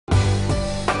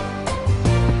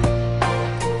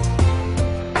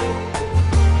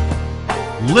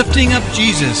lifting up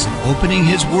Jesus, opening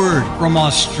His Word from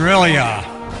Australia,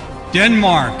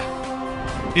 Denmark,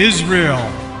 Israel,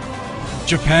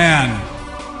 Japan,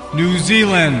 New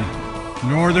Zealand,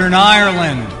 Northern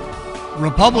Ireland,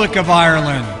 Republic of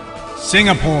Ireland,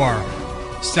 Singapore,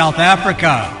 South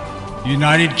Africa,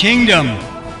 United Kingdom,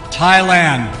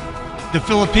 Thailand, the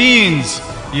Philippines,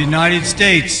 the United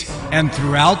States, and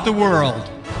throughout the world.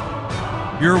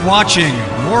 You're watching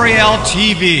Moriel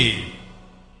TV.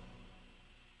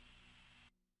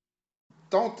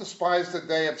 Don't despise the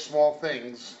day of small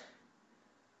things,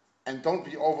 and don't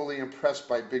be overly impressed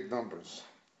by big numbers.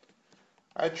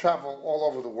 I travel all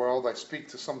over the world. I speak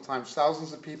to sometimes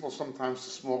thousands of people, sometimes to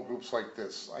small groups like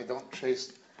this. I don't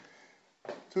chase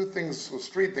three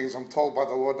things I'm told by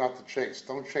the Lord not to chase.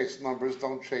 Don't chase numbers,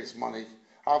 don't chase money.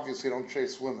 Obviously don't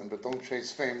chase women, but don't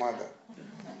chase fame either.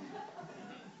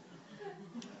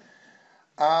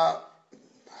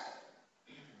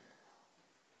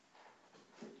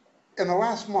 In the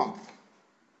last month,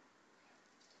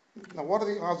 now what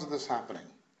are the odds of this happening?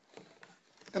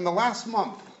 In the last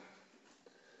month,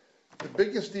 the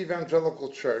biggest evangelical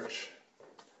church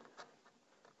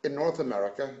in North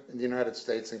America, in the United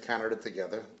States and Canada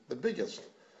together, the biggest,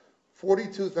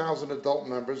 42,000 adult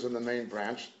members in the main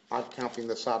branch, not counting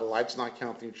the satellites, not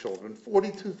counting children,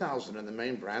 42,000 in the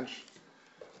main branch.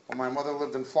 When my mother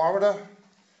lived in Florida,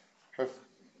 her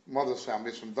mother's family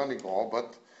is from Donegal,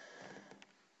 but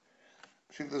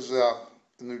she lives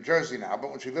in New Jersey now,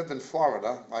 but when she lived in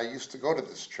Florida, I used to go to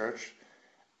this church,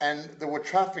 and there were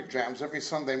traffic jams every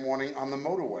Sunday morning on the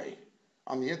motorway,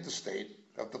 on the interstate,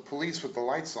 of the police with the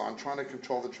lights on trying to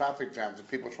control the traffic jams of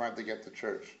people trying to get to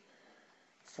church.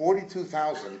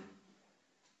 42,000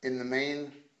 in the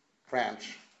main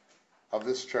branch of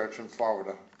this church in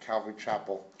Florida, Calvary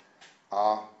Chapel,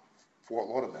 Fort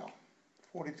Lauderdale.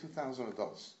 42,000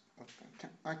 adults.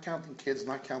 Not counting kids,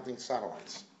 not counting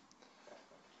satellites.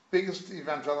 Biggest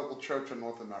evangelical church in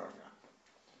North America.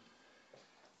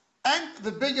 And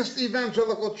the biggest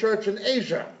evangelical church in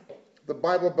Asia. The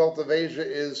Bible Belt of Asia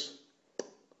is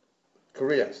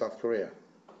Korea, South Korea.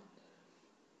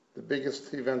 The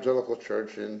biggest evangelical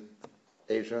church in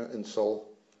Asia, in Seoul.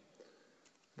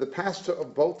 The pastor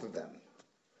of both of them,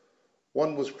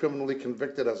 one was criminally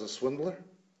convicted as a swindler,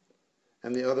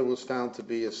 and the other was found to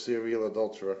be a serial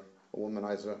adulterer, a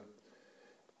womanizer.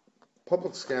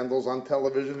 Public scandals on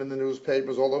television, in the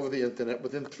newspapers, all over the internet.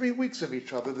 Within 3 weeks of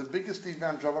each other, the biggest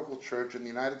evangelical church in the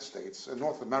United States, in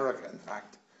North America, in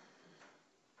fact,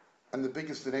 and the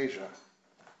biggest in Asia,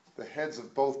 the heads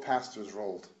of both pastors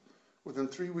rolled within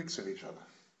 3 weeks of each other.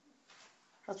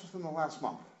 That's within the last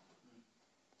month.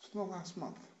 It's in the last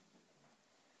month.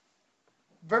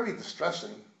 Very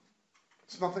distressing.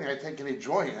 It's nothing I take any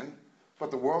joy in,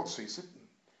 but the world sees it.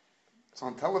 It's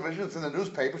on television, it's in the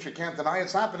newspapers, you can't deny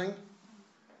it's happening.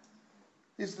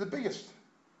 These are the biggest.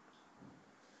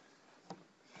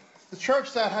 The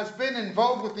church that has been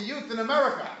involved with the youth in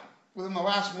America within the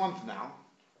last month now,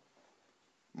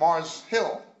 Mars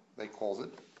Hill, they called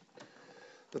it.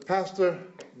 The pastor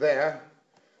there,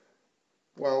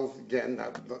 well, again,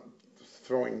 I'm not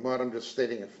throwing mud, I'm just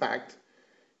stating a fact.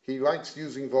 He likes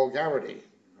using vulgarity.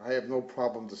 I have no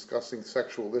problem discussing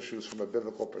sexual issues from a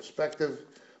biblical perspective,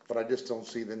 but I just don't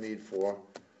see the need for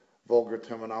vulgar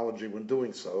terminology when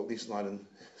doing so, at least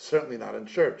certainly not in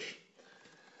church.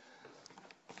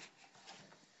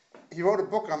 He wrote a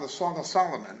book on the Song of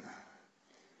Solomon,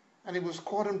 and he was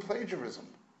caught in plagiarism,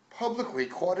 publicly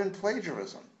caught in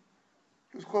plagiarism.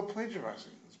 He was caught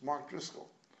plagiarizing. It's Mark Driscoll.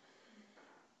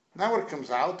 Now it comes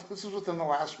out, this is within the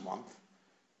last month,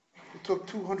 it took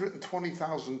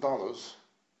 $220,000,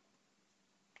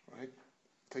 right? It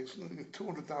takes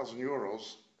 200,000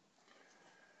 euros.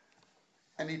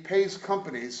 And he pays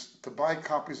companies to buy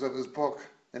copies of his book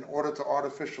in order to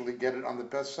artificially get it on the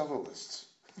bestseller lists.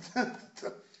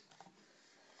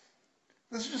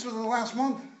 This is just within the last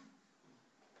month.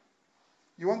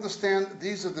 You understand,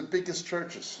 these are the biggest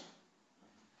churches.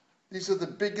 These are the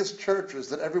biggest churches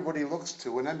that everybody looks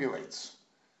to and emulates.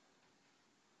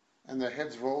 And their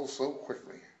heads roll so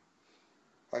quickly.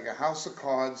 Like a house of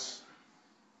cards,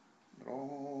 it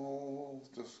all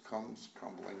just comes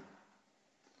crumbling.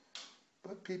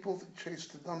 But people chase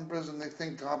the numbers and they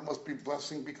think God must be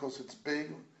blessing because it's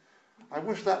big. I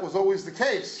wish that was always the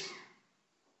case.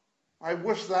 I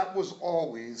wish that was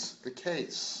always the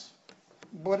case.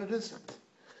 But it isn't.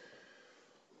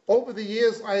 Over the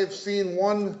years, I have seen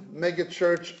one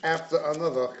megachurch after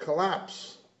another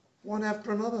collapse. One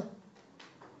after another.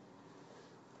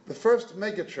 The first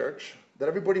megachurch that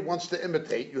everybody wants to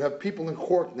imitate, you have people in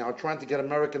court now trying to get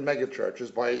American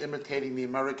megachurches by imitating the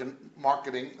American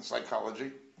marketing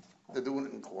psychology. They're doing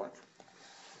it in court.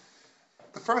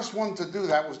 The first one to do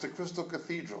that was the Crystal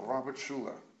Cathedral, Robert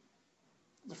Schuller.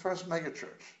 The first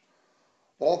megachurch.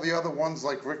 All the other ones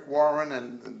like Rick Warren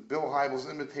and Bill Hybels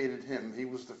imitated him. He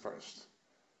was the first.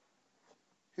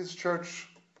 His church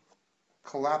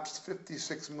collapsed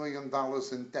 $56 million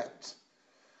in debt.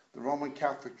 The Roman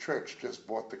Catholic Church just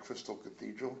bought the Crystal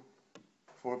Cathedral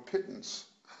for a pittance.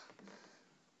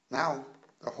 Now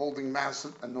they're holding Mass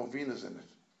and novenas in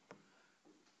it.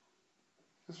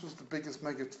 This was the biggest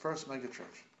first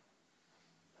megachurch.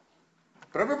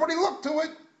 But everybody looked to it.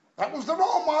 That was the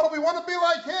role model. We want to be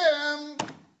like him.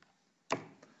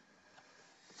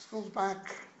 This goes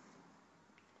back.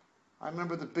 I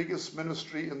remember the biggest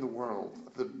ministry in the world.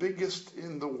 The biggest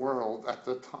in the world at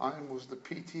the time was the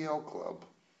PTL Club.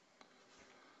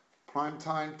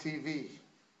 Primetime TV,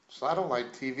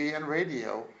 satellite TV and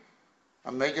radio,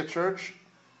 a megachurch,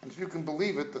 and if you can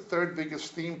believe it, the third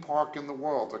biggest theme park in the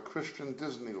world, a Christian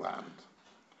Disneyland.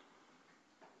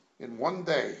 In one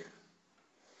day,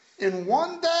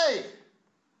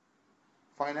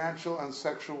 financial and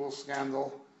sexual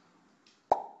scandal.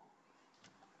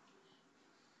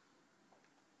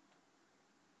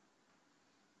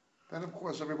 Then, of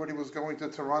course, everybody was going to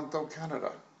Toronto,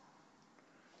 Canada.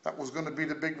 That was going to be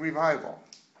the big revival.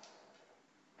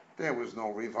 There was no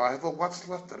revival. What's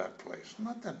left of that place?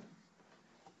 Nothing.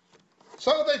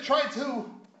 So they tried to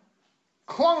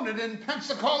clone it in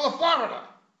Pensacola, Florida.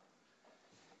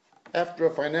 After a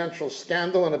financial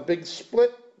scandal and a big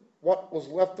split, what was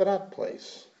left of that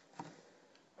place?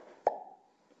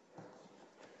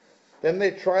 Then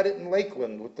they tried it in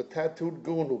Lakeland with the tattooed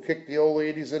goon who kicked the old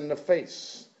ladies in the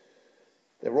face.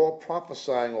 They were all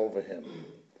prophesying over him.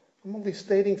 I'm only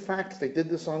stating facts. They did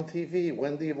this on TV.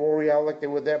 Wendy Moriel, they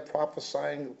were there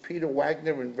prophesying. Peter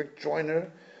Wagner and Rick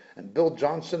Joyner and Bill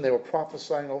Johnson, they were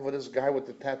prophesying over this guy with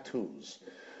the tattoos,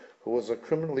 who was a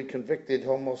criminally convicted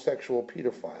homosexual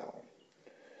pedophile.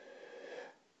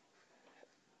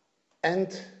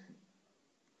 And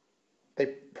they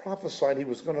prophesied he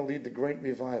was going to lead the great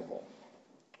revival.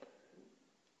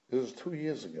 This was 2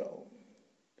 years ago.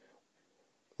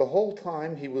 The whole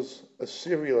time he was a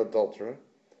serial adulterer.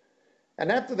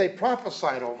 And after they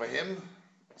prophesied over him,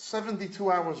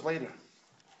 72 hours later,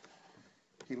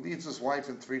 he leaves his wife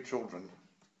and 3 children,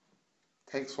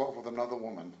 takes off with another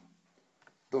woman,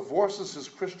 divorces his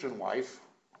Christian wife,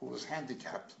 who was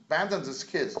handicapped, abandons his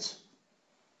kids,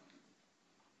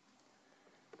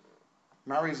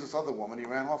 marries this other woman he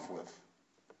ran off with.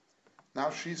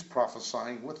 Now she's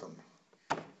prophesying with him.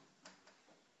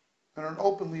 In an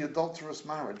openly adulterous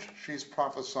marriage, she's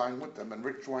prophesying with them, and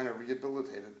Rick Joyner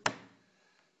rehabilitated.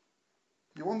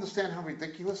 You understand how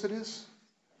ridiculous it is?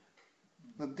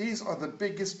 Now, these are the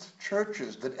biggest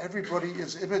churches that everybody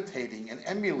is imitating and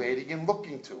emulating and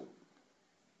looking to.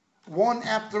 One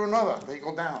after another, they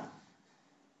go down.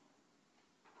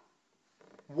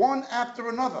 One after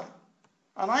another.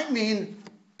 And I mean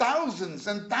thousands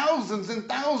and thousands and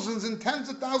thousands and tens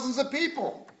of thousands of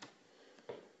people.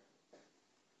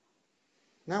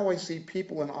 Now I see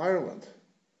people in Ireland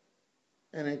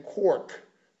and in Cork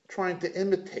trying to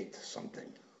imitate something.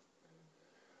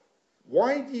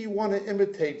 Why do you want to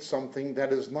imitate something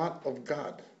that is not of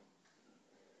God?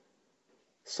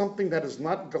 Something that is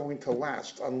not going to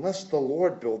last. Unless the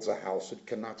Lord builds a house, it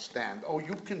cannot stand. Oh,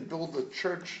 you can build a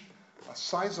church, a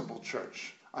sizable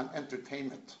church, on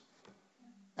entertainment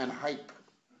and hype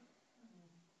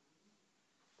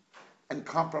and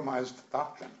compromised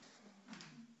doctrine.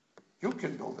 You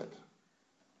can build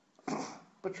it,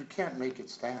 but you can't make it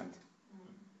stand.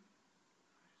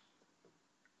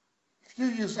 If you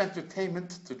use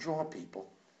entertainment to draw people,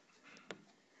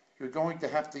 you're going to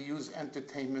have to use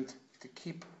entertainment to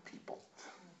keep people.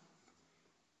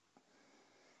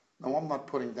 No, I'm not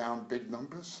putting down big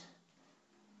numbers.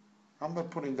 I'm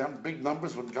not putting down big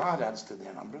numbers when God adds to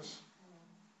their numbers.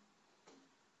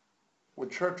 When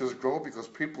churches grow because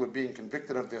people are being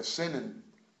convicted of their sin and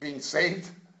being saved,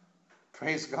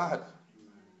 praise God.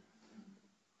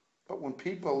 But when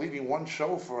people are leaving one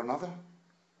show for another,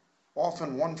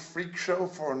 often one freak show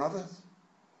for another,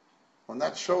 when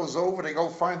that show is over, they go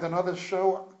find another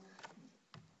show.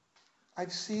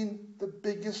 I've seen the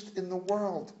biggest in the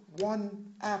world,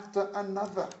 one after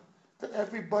another, that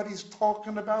everybody's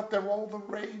talking about. They're all the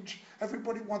rage.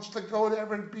 Everybody wants to go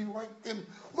there and be like them.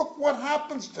 Look what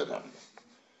happens to them.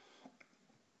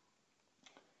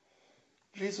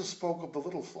 Jesus spoke of the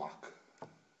little flock.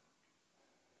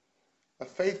 A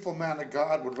faithful man of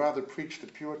God would rather preach the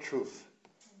pure truth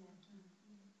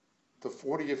to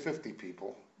 40 or 50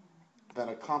 people than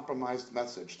a compromised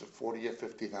message to 40 or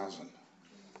 50,000.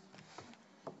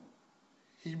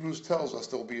 Hebrews tells us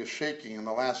there will be a shaking in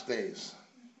the last days.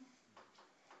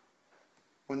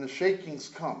 When the shakings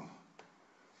come,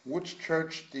 which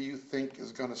church do you think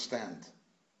is going to stand?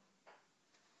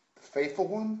 The faithful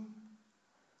one?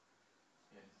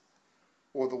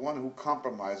 Or the one who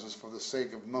compromises for the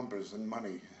sake of numbers and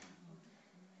money?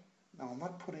 Now, I'm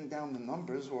not putting down the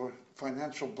numbers or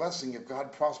financial blessing if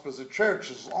God prospers a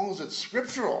church, as long as it's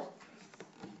scriptural.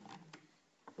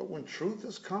 But when truth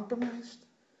is compromised,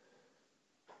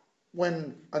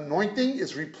 when anointing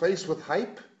is replaced with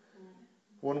hype,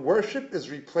 when worship is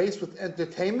replaced with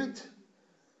entertainment,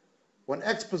 when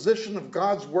exposition of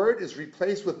God's word is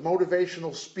replaced with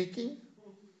motivational speaking,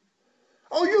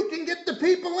 oh, you can get the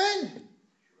people in.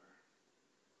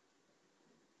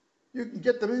 You can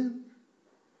get them in,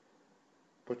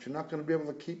 but you're not going to be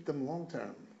able to keep them long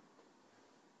term.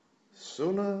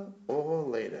 Sooner or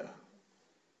later,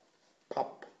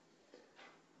 pop.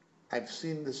 I've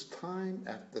seen this time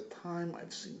after time.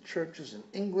 I've seen churches in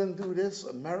England do this,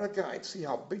 America. I see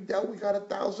how big now we got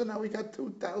 1,000, now we got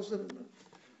 2,000.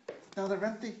 Now they're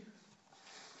empty.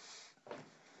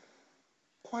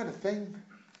 Quite a thing.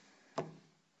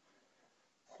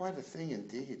 Quite a thing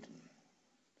indeed.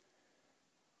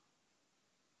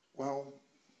 Well,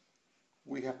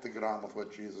 we have to get on with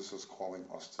what Jesus is calling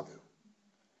us to do.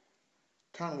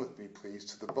 Turn with me, please,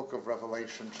 to the book of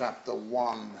Revelation, chapter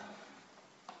 1.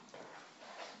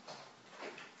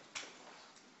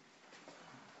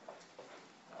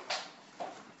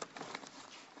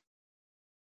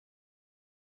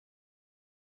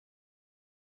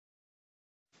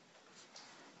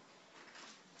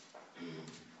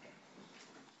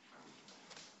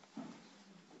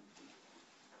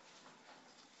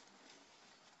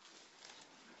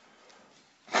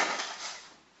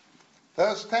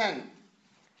 Verse 10.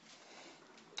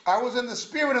 I was in the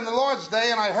Spirit in the Lord's day,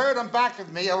 and I heard on back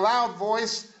of me a loud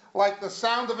voice like the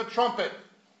sound of a trumpet.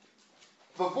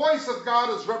 The voice of God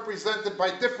is represented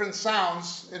by different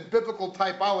sounds in biblical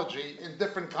typology in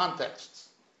different contexts.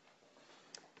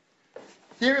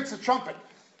 Here it's a trumpet.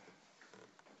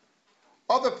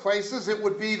 Other places it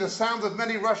would be the sound of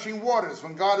many rushing waters.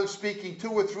 When God is speaking to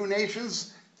or through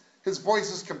nations, his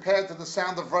voice is compared to the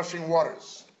sound of rushing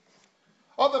waters.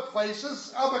 Other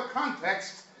places, other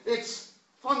contexts, it's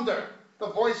thunder.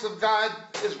 The voice of God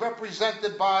is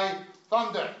represented by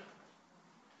thunder.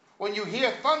 When you hear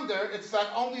thunder, it's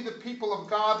that only the people of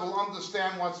God will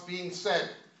understand what's being said.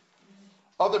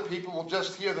 Other people will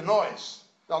just hear the noise.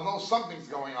 They'll know something's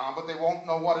going on, but they won't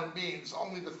know what it means.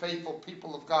 Only the faithful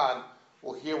people of God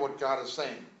will hear what God is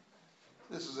saying.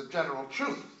 This is a general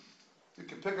truth. You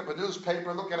can pick up a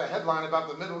newspaper, look at a headline about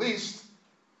the Middle East,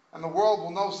 and the world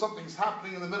will know something's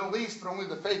happening in the Middle East, but only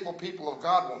the faithful people of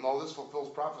God will know this fulfills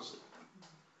prophecy.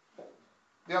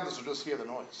 The others will just hear the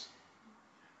noise.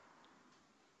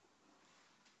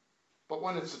 But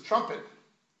when it's a trumpet,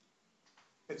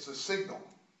 it's a signal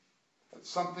that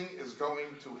something is going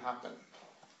to happen.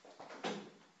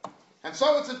 And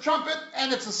so it's a trumpet,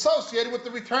 and it's associated with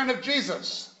the return of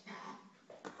Jesus.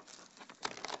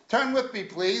 Turn with me,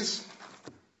 please,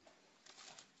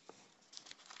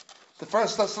 to 1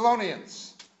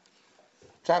 Thessalonians,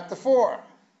 chapter 4.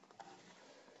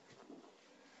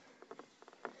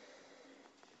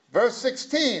 Verse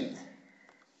 16.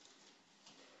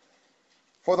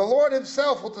 For the Lord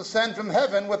himself will descend from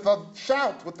heaven with a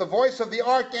shout, with the voice of the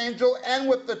archangel, and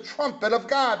with the trumpet of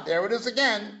God. There it is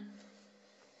again.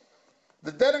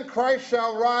 The dead in Christ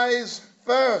shall rise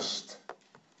first.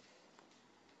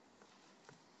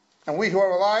 And we who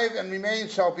are alive and remain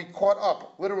shall be caught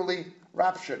up, literally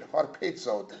raptured,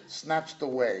 harpazoed, snatched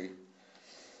away,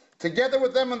 together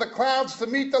with them in the clouds to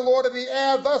meet the Lord in the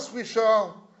air. Thus we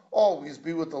shall always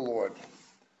be with the Lord.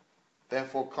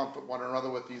 Therefore comfort one another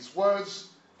with these words.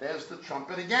 There's the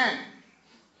trumpet again.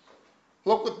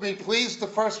 Look with me, please, to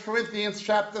 1 Corinthians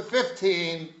chapter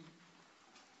 15.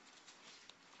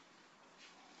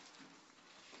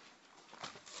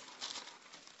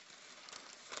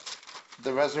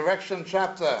 The resurrection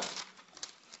chapter.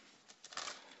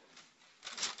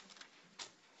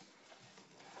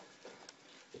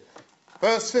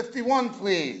 Verse 51,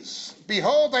 please.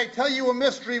 Behold, I tell you a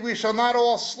mystery. We shall not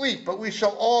all sleep, but we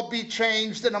shall all be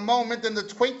changed in a moment, in the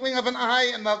twinkling of an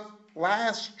eye, in the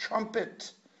last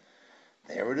trumpet.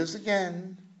 There it is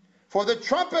again. For the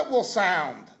trumpet will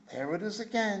sound. There it is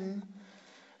again.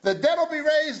 The dead will be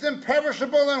raised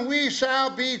imperishable, and we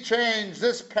shall be changed.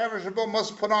 This perishable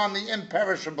must put on the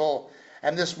imperishable,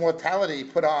 and this mortality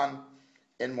put on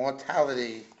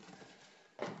immortality.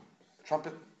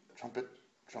 Trumpet, trumpet,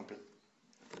 trumpet.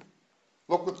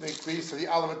 Look with me, please, to the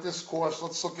Olivet Discourse.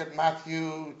 Let's look at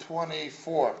Matthew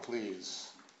 24, please.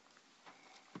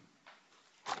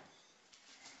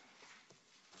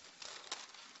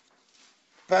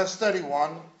 verse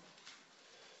 31.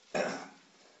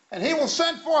 And he will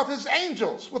send forth his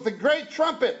angels with a great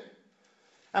trumpet,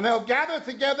 and they'll gather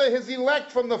together his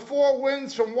elect from the four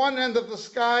winds, from one end of the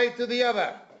sky to the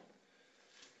other.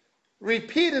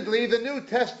 Repeatedly, the New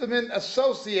Testament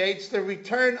associates the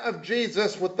return of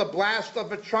Jesus with the blast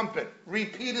of a trumpet.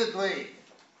 Repeatedly.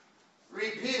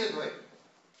 Repeatedly.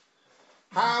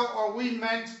 How are we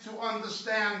meant to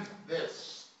understand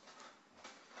this?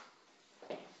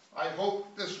 I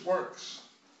hope this works.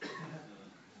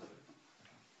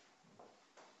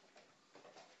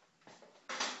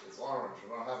 It's orange. We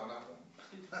don't have enough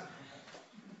one.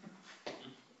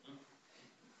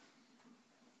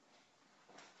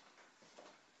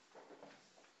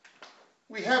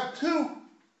 We have two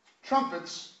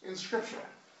trumpets in Scripture.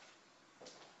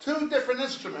 Two different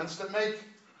instruments that make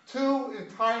two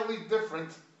entirely different,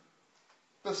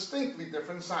 distinctly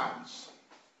different sounds.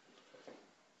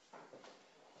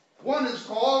 One is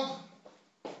called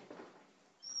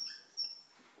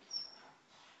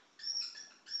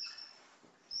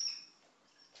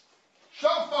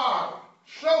shofar.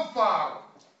 Shofar.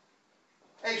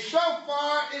 A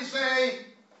shofar is a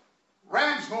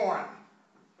ram's horn.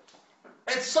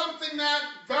 It's something that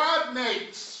God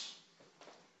makes,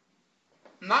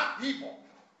 not people.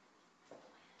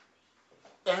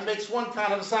 And it makes one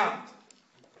kind of sound.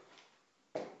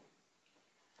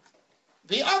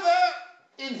 The other,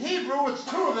 in Hebrew, it's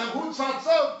two of them,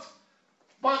 hutzatzot,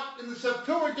 but in the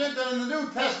Septuagint and in the New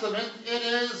Testament, it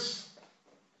is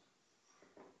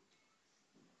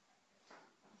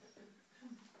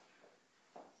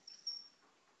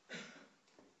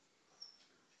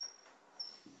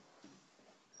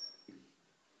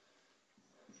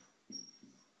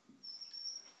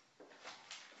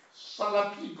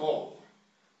salapigo.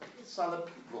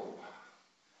 Salapigo.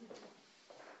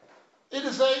 It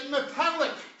is a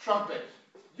metallic trumpet,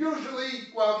 usually,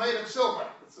 well, made of silver.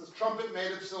 It's a trumpet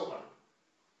made of silver.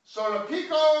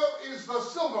 Salapigo is the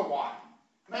silver one,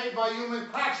 made by human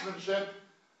craftsmanship,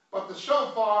 but the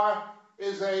shofar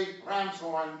is a ram's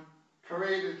horn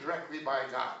created directly by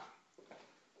God.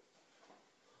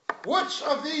 Which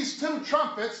of these two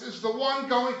trumpets is the one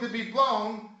going to be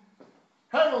blown,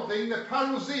 heralding the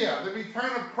parousia, the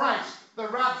return of Christ, the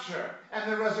rapture,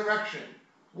 and the resurrection?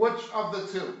 Which of the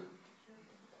two?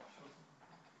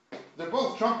 They're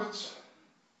both trumpets.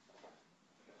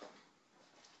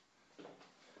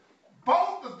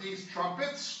 Both of these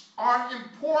trumpets are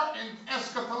important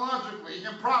eschatologically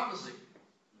in prophecy.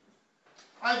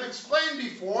 I've explained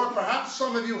before, perhaps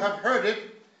some of you have heard it.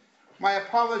 My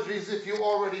apologies if you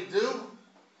already do.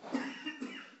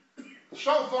 The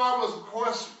shofar was, of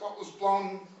course, what was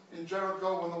blown in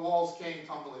Jericho when the walls came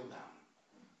tumbling down.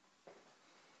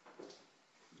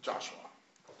 Joshua.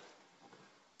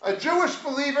 A Jewish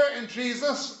believer in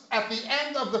Jesus at the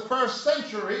end of the first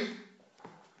century,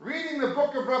 reading the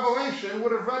book of Revelation,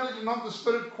 would have read it and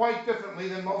understood it quite differently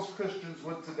than most Christians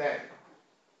would today.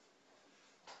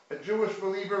 A Jewish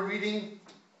believer reading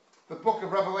the book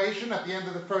of Revelation at the end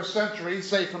of the first century,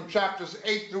 say from chapters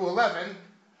 8 through 11,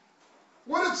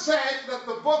 would have said that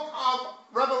the book of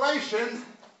Revelation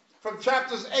from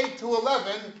chapters 8 to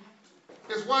 11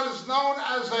 is what is known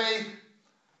as a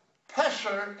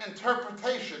pesher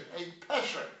interpretation, a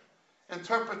pesher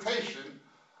interpretation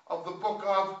of the book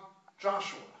of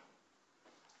Joshua.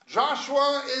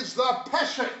 Joshua is the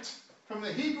peshet, from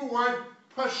the Hebrew word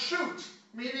pashut,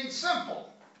 meaning simple.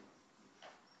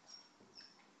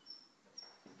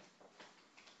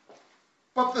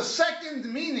 But the second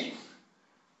meaning,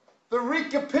 the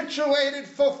recapitulated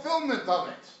fulfillment of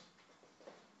it,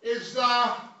 is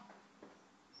the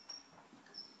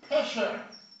pesher.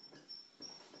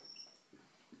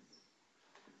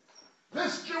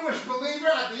 This Jewish believer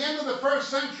at the end of the first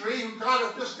century, who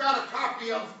just got a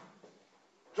copy of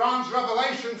John's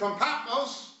Revelation from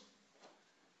Patmos,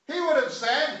 he would have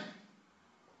said,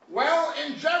 well,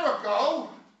 in Jericho,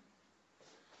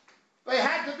 they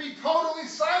had to be totally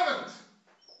silent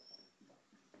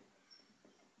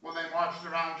when they marched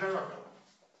around Jericho.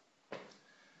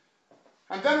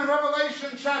 And then in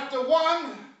Revelation chapter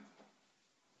 1,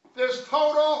 there's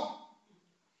total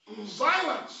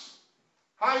silence.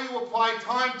 How you apply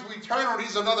time to eternity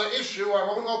is another issue. I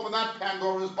won't open that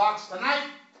Pandora's box tonight,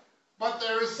 but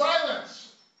there is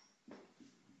silence.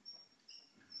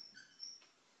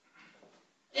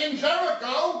 In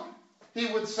Jericho, he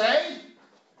would say,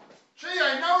 gee,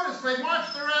 I noticed they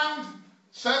marched around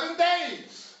 7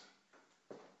 days.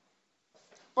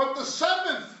 But the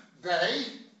seventh day,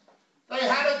 they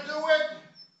had to do it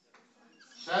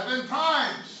 7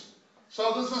 times.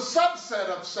 So there's a subset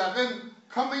of 7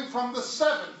 coming from the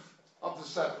 7th of the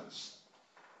 7s.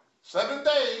 7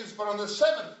 days, but on the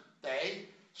 7th day,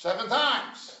 7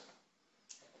 times.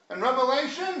 In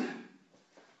Revelation,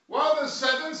 well, there's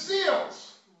 7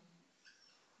 seals.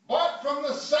 But from the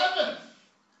 7th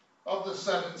of the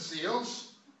 7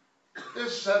 seals,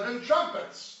 there's 7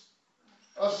 trumpets.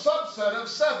 A subset of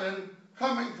 7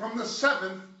 coming from the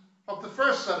 7th of the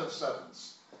first set of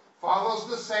 7s. Follows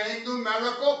the same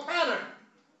numerical pattern.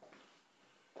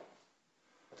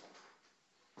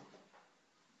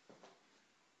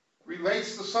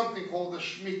 Relates to something called the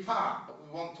Shemitah, but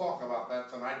we won't talk about that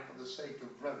tonight for the sake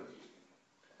of brevity.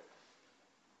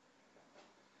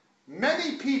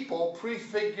 Many people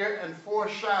prefigure and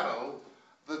foreshadow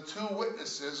the 2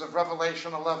 witnesses of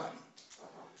Revelation 11.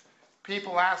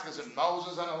 People ask, is it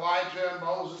Moses and Elijah,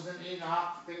 Moses and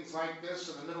Enoch, things like this.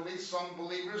 In the Middle East, some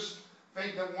believers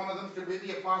think that one of them could be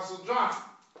the Apostle John.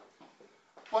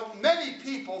 But many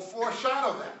people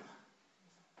foreshadow them.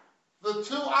 The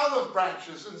 2 olive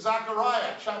branches in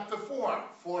Zechariah chapter 4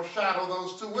 foreshadow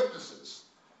those 2 witnesses.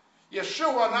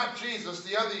 Yeshua, not Jesus,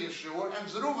 the other Yeshua, and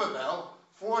Zerubbabel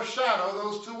foreshadow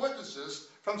those 2 witnesses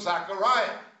from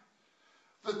Zechariah.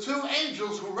 The 2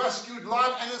 angels who rescued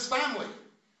Lot and his family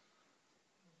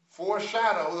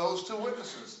foreshadow those 2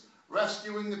 witnesses,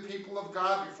 rescuing the people of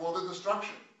God before the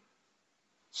destruction.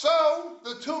 So,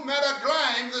 the 2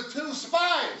 Metaglaim, the 2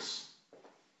 spies,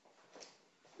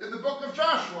 in the book of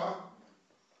Joshua,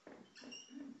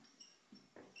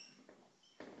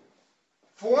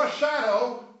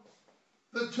 foreshadow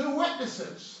the 2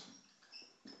 witnesses.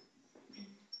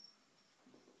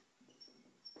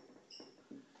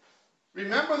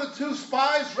 Remember, the 2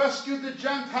 spies rescued the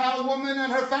Gentile woman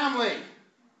and her family.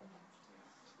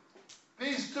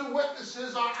 These 2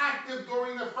 witnesses are active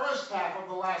during the first half of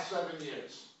the last 7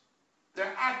 years.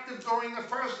 They're active during the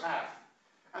first half.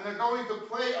 And they're going to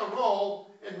play a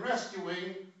role in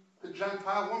rescuing the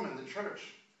Gentile woman, the church.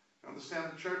 You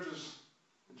understand, the church is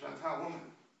the Gentile woman.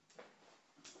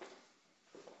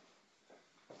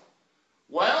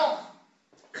 Well,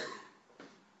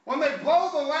 when they blow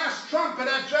the last trumpet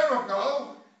at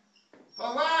Jericho, the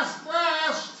last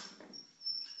blast,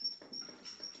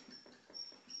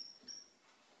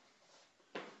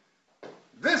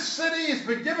 this city has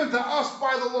been given to us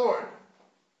by the Lord.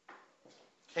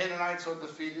 Canaanites are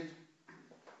defeated.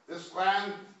 This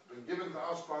land has been given to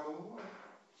us by the Lord.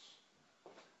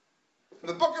 In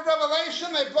the book of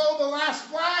Revelation, they blow the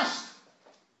last blast.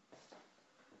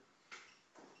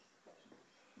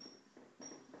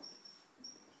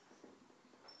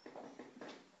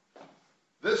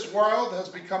 This world has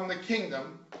become the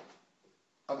kingdom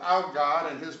of our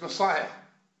God and his Messiah.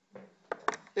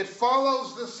 It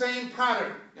follows the same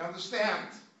pattern, you understand?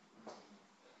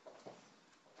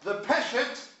 The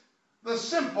peshet, the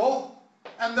simple,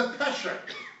 and the pesher,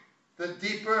 the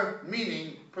deeper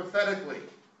meaning prophetically.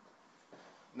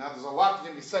 Now there's a lot that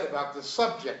can be said about this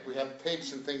subject. We have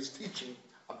tapes and things teaching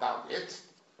about it.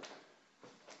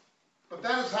 But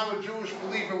that is how a Jewish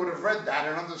believer would have read that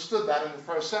and understood that in the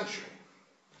first century.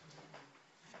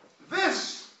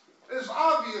 This is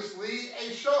obviously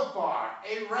a shofar,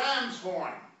 a ram's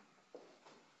horn.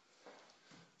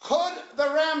 Could the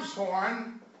ram's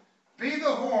horn be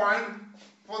the horn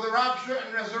for the rapture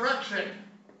and resurrection?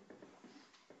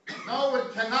 No,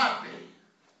 it cannot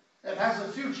be. It has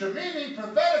a future meaning.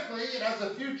 Prophetically, it has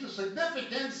a future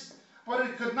significance, but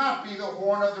it could not be the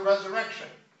horn of the resurrection.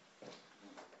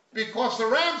 Because the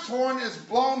ram's horn is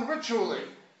blown ritually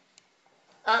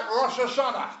at Rosh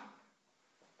Hashanah.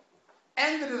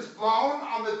 And it is blown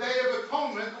on the Day of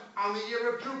Atonement on the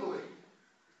year of Jubilee.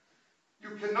 You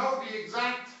can know the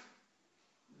exact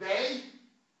day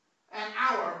and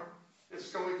hour it's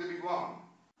going to be blown.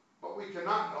 But we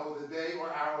cannot know the day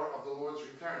or hour of the Lord's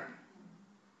return.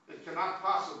 It cannot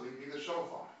possibly be the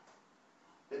shofar.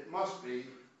 It must be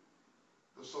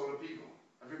the Sotopigo.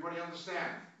 Everybody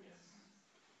understand? Yes.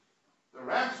 The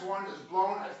ram's horn is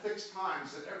blown at fixed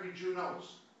times that every Jew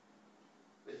knows.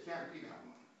 It can't be that one.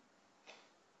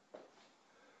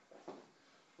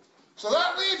 So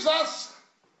that leaves us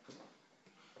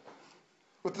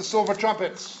with the silver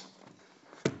trumpets,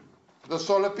 the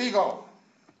Sotopigo.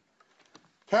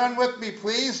 Turn with me,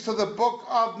 please, to the book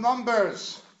of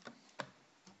Numbers,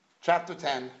 chapter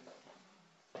 10.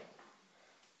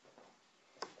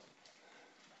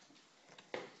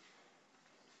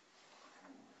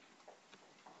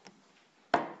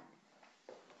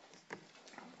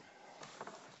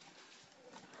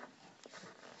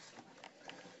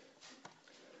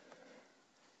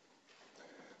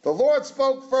 The Lord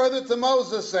spoke further to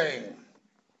Moses, saying,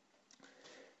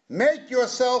 make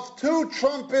yourself 2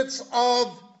 trumpets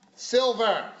of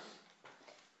silver.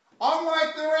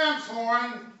 Unlike the ram's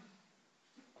horn,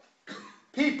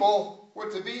 people were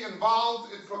to be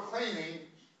involved in proclaiming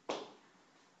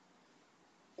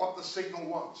what the signal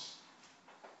was.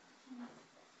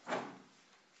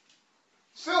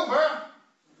 Silver,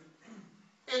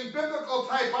 in biblical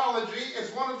typology,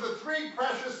 is one of the three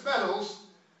precious metals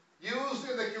used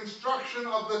in the construction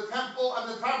of the temple and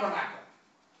the tabernacle.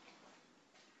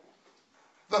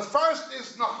 The first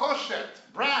is nahoshet,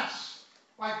 brass,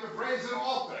 like the brazen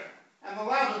altar and the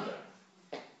lavender.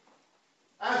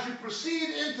 As you proceed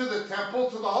into the temple,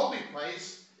 to the holy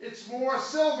place, it's more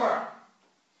silver.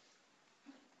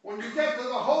 When you get to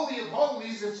the Holy of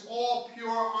Holies, it's all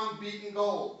pure, unbeaten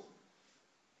gold.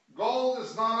 Gold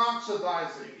is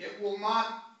non-oxidizing. It will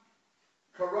not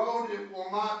corrode, it will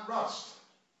not rust.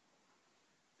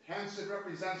 Hence, it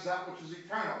represents that which is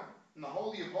eternal. In the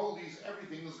Holy of Holies,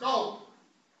 everything is gold.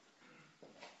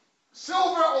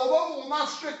 Silver, although it will not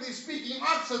strictly speaking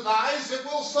oxidize, it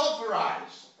will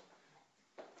sulfurize.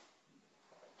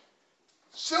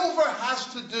 Silver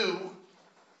has to do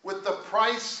with the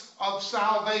price of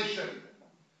salvation.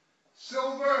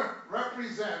 Silver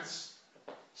represents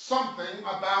something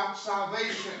about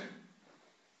salvation.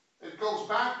 It goes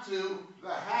back to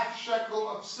the half shekel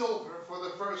of silver for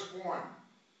the firstborn.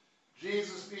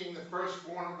 Jesus being the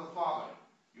firstborn of the Father.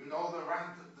 You know the rank,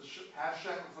 the half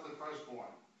shekel for the firstborn.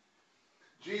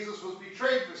 Jesus was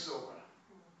betrayed for silver.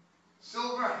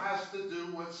 Silver has to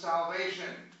do with salvation.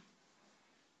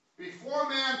 Before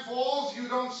man falls, you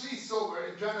don't see silver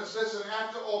in Genesis, and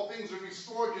after all things are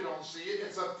restored, you don't see it.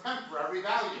 It's of temporary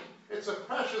value. It's a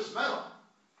precious metal,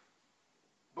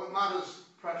 but not as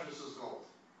precious as gold.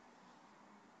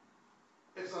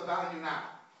 It's of value now.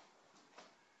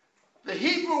 The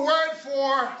Hebrew word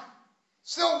for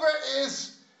silver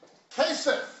is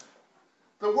kesef.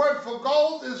 The word for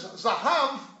gold is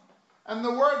zahav, and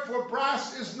the word for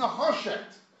brass is nahoshet.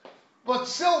 But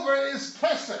silver is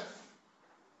kesef.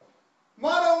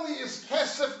 Not only is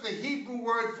kesef the Hebrew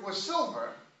word for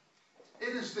silver,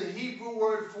 it is the Hebrew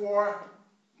word for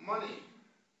money.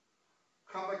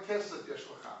 Kama kesef yesh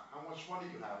lecha. How much money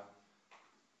you have?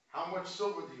 How much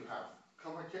silver do you have?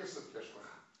 Kama kesef yesh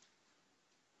lecha.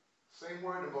 Same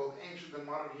word in both ancient and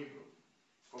modern Hebrew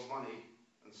for money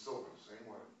and silver. Same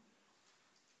word.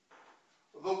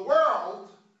 The world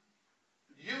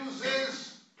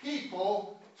uses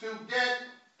people to get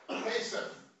kesef.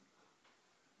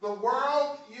 The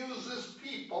world uses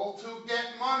people to get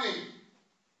money.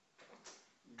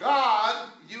 God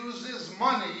uses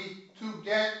money to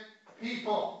get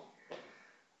people.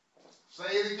 Say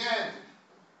it again.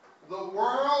 The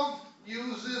world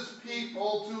uses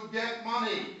people to get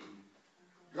money.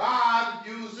 God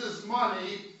uses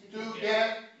money to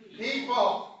get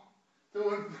people.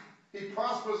 He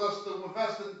prospers us to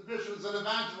invest in missions and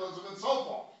evangelism and so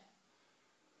forth.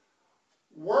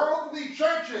 Worldly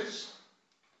churches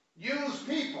use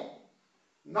people.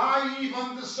 Naive,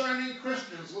 undiscerning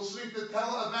Christians listening to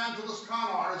televangelist con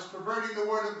artists perverting the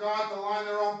Word of God to line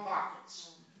their own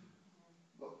pockets.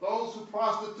 But those who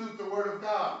prostitute the Word of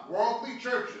God, worldly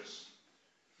churches,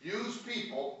 use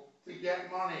people to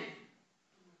get money.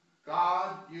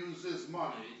 God uses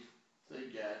money to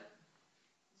get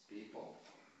people.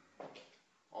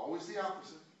 Always the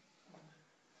opposite.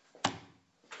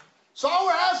 So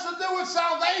it has to do with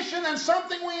salvation and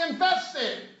something we invest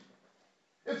in.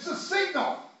 It's a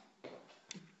signal.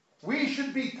 We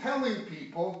should be telling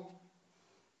people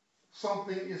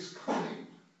something is coming.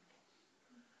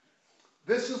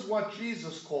 This is what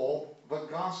Jesus called the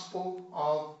gospel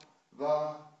of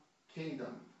the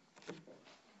kingdom.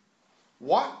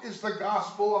 What is the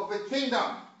gospel of the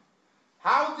kingdom?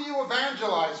 How do you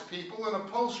evangelize people in a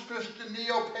post-Christian,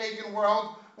 neo-pagan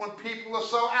world when people are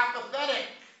so apathetic?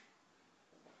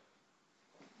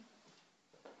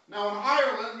 Now in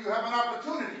Ireland, you have an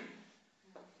opportunity.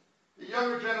 The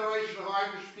younger generation of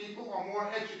Irish people are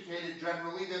more educated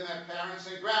generally than their parents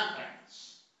and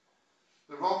grandparents.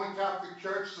 The Roman Catholic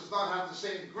Church does not have the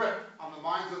same grip on the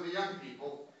minds of the young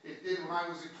people it did when I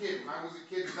was a kid. When I was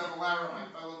a kid, Neville Lara, my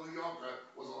fellow New Yorker,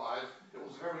 was alive. It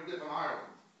was a very different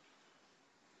Ireland.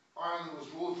 Ireland was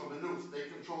ruled from the north. They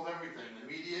controlled everything. The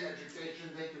media,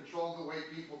 education, they controlled the way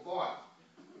people thought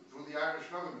through the Irish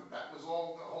government. That was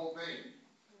all the whole thing.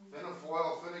 Fine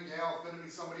Foyle, Fine Gael, Fine be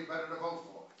somebody better to vote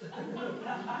for.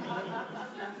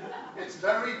 It's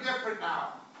very different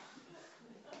now.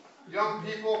 Young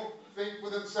people think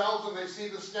with themselves and they see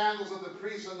the scandals of the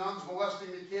priests and nuns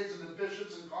molesting the kids and the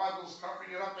bishops and cardinals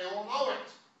covering it up. They all know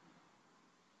it.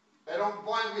 They don't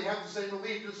blindly have the same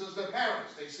allegiance as their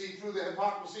parents. They see through the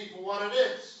hypocrisy for what it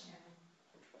is.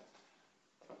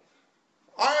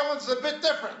 Ireland's a bit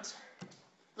different.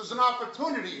 There's an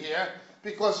opportunity here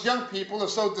because young people are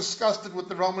so disgusted with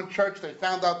the Roman Church, they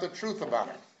found out the truth about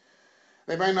it.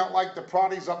 They may not like the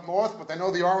Proddies up north, but they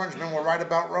know the Orangemen were right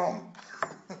about Rome.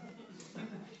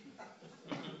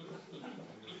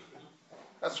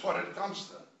 That's what it comes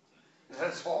to.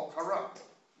 It's all corrupt.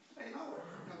 They know it.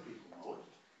 Young people know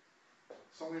it.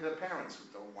 It's only their parents who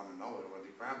don't want to know it, or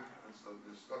the grandparents. They'll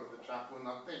just go to the chapel and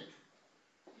not think.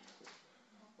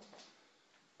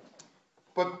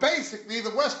 But basically, the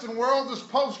Western world is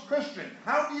post-Christian.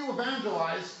 How do you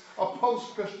evangelize a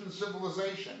post-Christian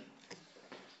civilization?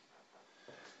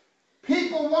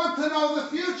 People want to know the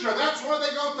future. That's why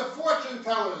they go to fortune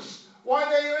tellers. Why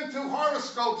they are into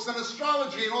horoscopes and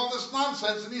astrology and all this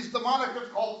nonsense and these demonic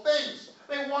occult things.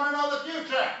 They want to know the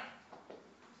future.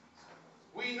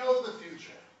 We know the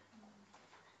future.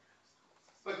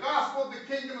 The gospel of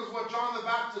the kingdom is what John the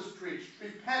Baptist preached.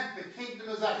 Repent, the kingdom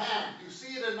is at hand. You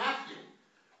see it in Matthew,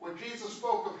 where Jesus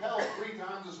spoke of hell 3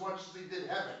 times as much as he did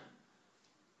heaven.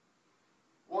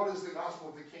 What is the gospel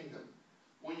of the kingdom?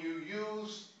 When you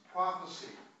use prophecy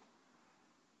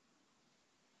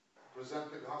to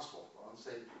present the gospel for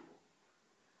unsaved people.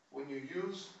 When you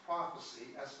use prophecy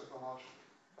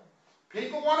eschatologically.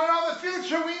 People want to know the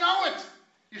future. We know it.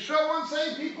 You show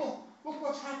unsaved people, look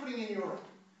what's happening in Europe.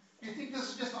 You think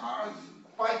this is just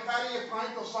buy Patty a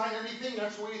pint, they'll sign anything?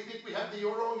 That's where you think we have the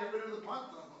euro and get rid of the punt?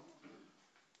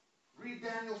 Read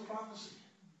Daniel's prophecy.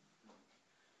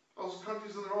 Those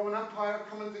countries in the Roman Empire are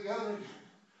coming together again.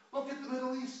 Look at the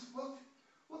Middle East. Look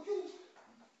at it.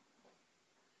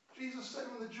 Jesus said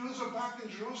when the Jews are back in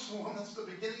Jerusalem, that's the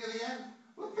beginning of the end.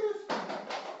 Look at it.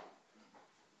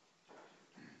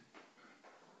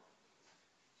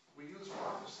 We use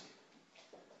prophecy.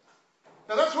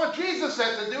 Now that's what Jesus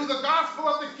said to do. The gospel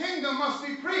of the kingdom must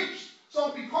be preached.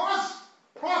 So because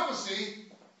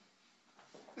prophecy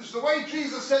is the way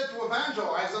Jesus said to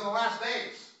evangelize in the last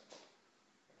days,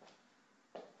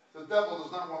 the devil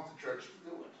does not want the church to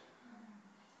do it.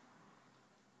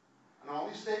 And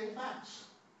only stating facts.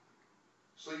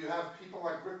 So you have people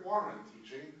like Rick Warren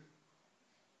teaching.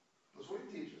 That's what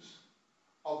he teaches.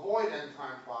 Avoid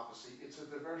end-time prophecy. It's a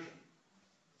diversion.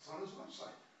 It's on his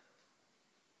website.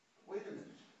 Wait a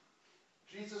minute.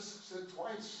 Jesus said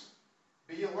twice,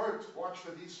 be alert, watch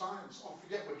for these signs. Don't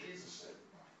forget what Jesus said.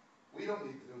 We don't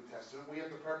need the New Testament. We have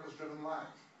the purpose-driven lie.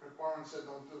 Rick Warren said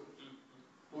don't do it.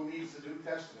 Who needs the New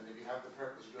Testament if you have the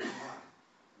purpose-driven lie?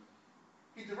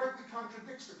 He directly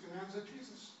contradicts the commands of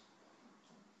Jesus.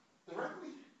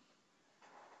 Directly.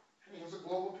 And he has a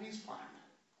global peace plan.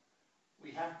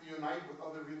 We have to unite with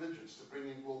other religions to bring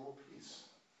in global peace.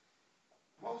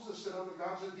 Moses said other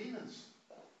gods are demons.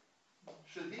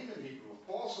 Shadim in Hebrew.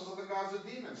 Paul says other gods are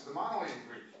demons. Demonoi in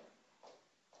Greek.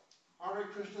 Hare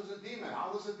Krishna is a demon.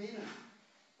 Allah's a demon.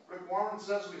 Rick Warren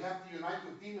says we have to unite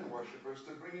with demon worshippers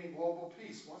to bring in global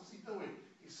peace. What's he doing?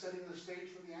 He's setting the stage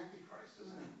for the Antichrist,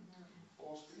 isn't he?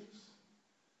 False peace.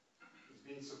 He's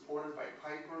being supported by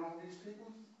Piper and all these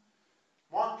people.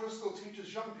 Mark Driscoll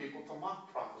teaches young people to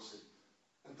mock prophecy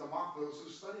and to mock those who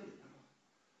study it.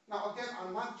 Now again,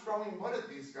 I'm not throwing mud at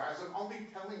these guys. I'm only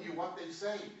telling you what they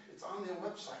say. It's on their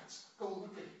websites. Go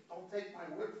look at it. Don't take my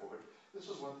word for it. This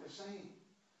is what they're saying.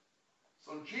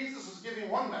 So Jesus is giving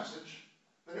one message.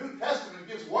 The New Testament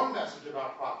gives one message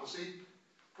about prophecy,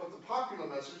 but the popular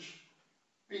message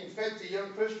being fed to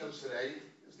young Christians today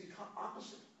is the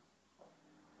opposite.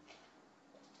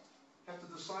 You have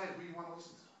to decide who you want to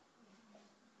listen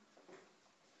to.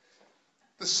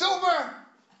 The silver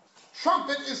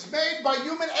trumpet is made by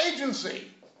human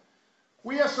agency.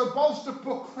 We are supposed to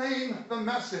proclaim the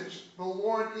message. The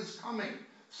Lord is coming.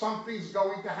 Something's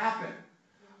going to happen.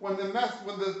 When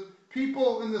the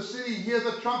people in the city hear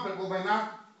the trumpet, will they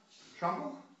not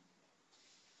tremble?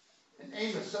 And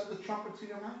Amos, set the trumpet to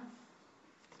your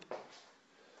mouth.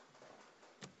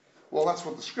 Well, that's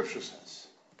what the scripture says.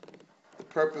 The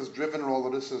purpose-driven, all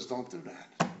of this says, don't do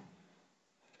that.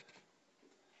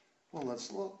 Well,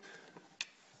 let's look.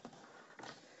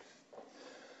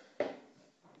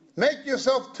 Make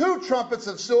yourself 2 trumpets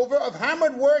of silver, of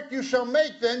hammered work you shall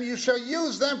make them. You shall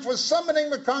use them for summoning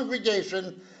the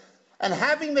congregation and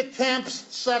having the camps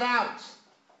set out.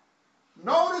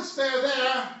 Notice they're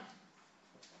there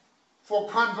for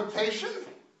convocation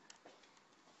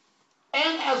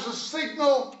and as a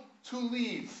signal to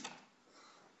leave.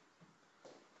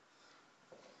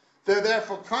 They're there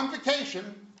for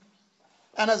convocation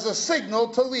and as a signal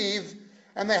to leave,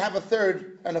 and they have a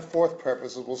third and a fourth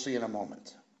purpose, as we'll see in a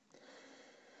moment.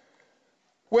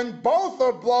 When both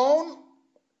are blown,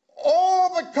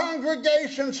 all the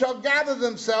congregation shall gather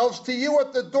themselves to you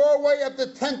at the doorway of the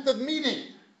tent of meeting.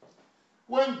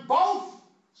 When both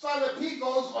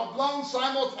salpicos are blown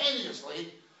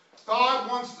simultaneously, God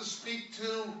wants to speak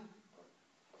to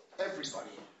everybody.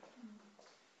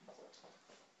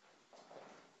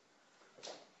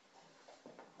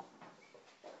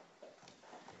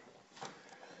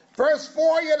 Verse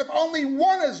 4, yet if only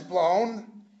one is blown,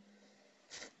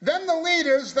 then the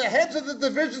leaders, the heads of the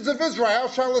divisions of Israel,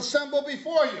 shall assemble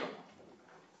before you.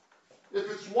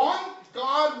 If it's one,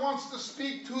 God wants to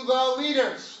speak to the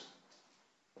leaders.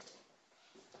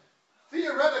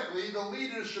 Theoretically, the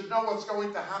leaders should know what's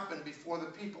going to happen before the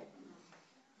people.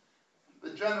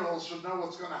 The generals should know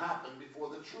what's going to happen before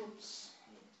the troops.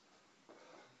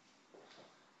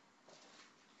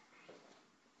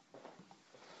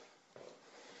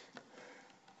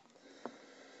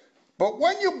 But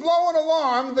when you blow an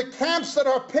alarm, the camps that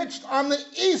are pitched on the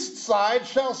east side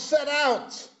shall set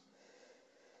out.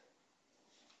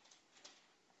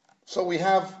 So we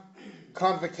have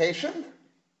convocation,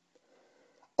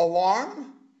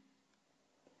 alarm,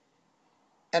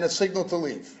 and a signal to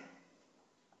leave.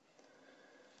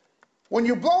 When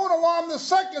you blow an alarm the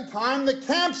second time, the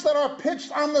camps that are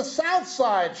pitched on the south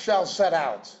side shall set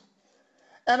out.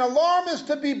 An alarm is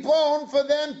to be blown for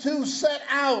them to set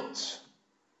out.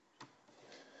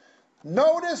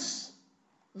 Notice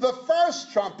the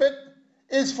first trumpet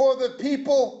is for the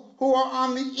people who are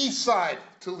on the east side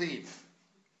to leave.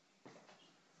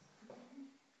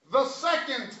 The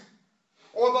second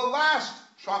or the last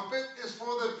trumpet is for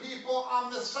the people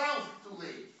on the south to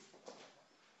leave.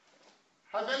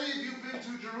 Have any of you been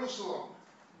to Jerusalem?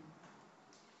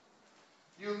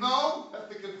 You know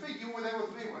that you were there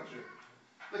with me, weren't you?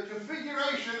 The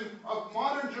configuration of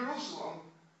modern Jerusalem,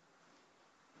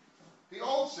 the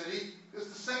old city, is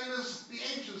the same as the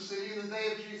ancient city in the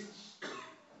day of Jesus.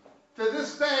 To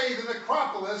this day, the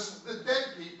necropolis, the dead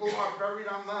people are buried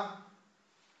on the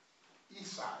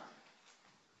east side,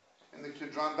 in the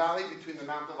Kidron Valley, between the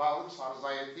Mount of Olives,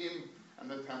 Har-Zayim, and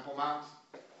the Temple Mount.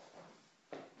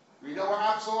 We know where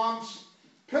Absalom's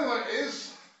pillar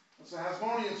is. It's a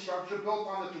Hasmonean structure built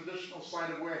on the traditional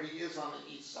site of where he is on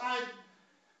the east side.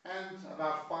 And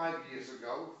about 5 years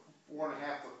ago, 4.5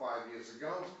 to 5 years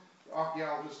ago, the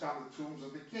archaeologists found the tombs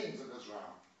of the kings of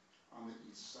Israel on the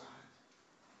east side.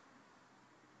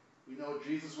 We know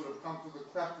Jesus would have come through the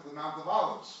cleft of the Mount of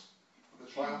Olives,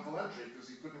 the triumphal entry, because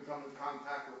he couldn't come in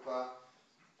contact with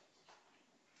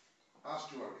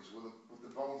ossuaries, with the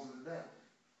bones of the dead.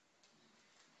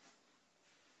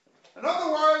 In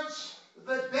other words,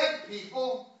 the dead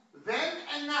people, then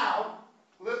and now,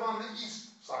 live on the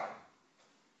east side.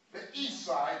 The east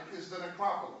side is the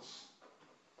necropolis.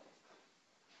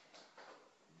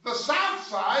 The south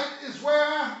side is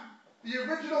where the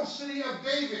original city of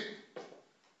David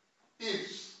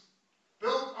is.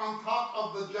 Built on top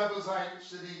of the Jebusite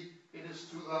city, it is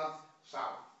to the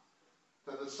south.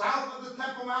 To the south of the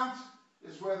Temple Mount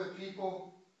is where the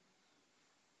people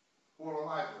who are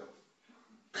alive live.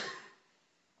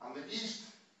 On the east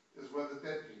is where the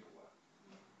dead people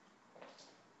are.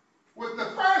 With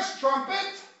the first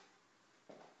trumpet,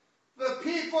 the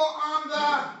people on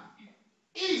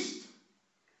the east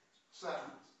set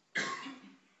out.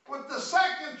 With the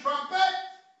second trumpet,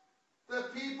 the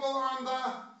people on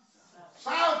the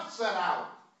south set out.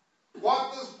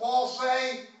 What does Paul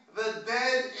say? The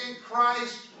dead in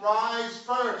Christ rise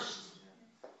first.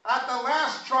 At the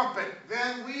last trumpet,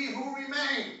 then we who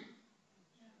remain.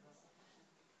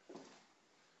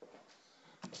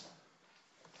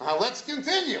 Now let's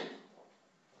continue.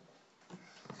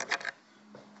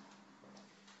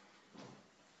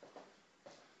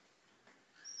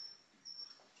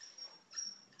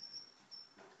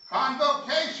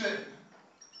 Convocation.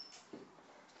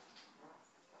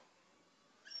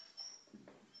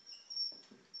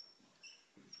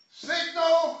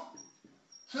 Signal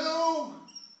to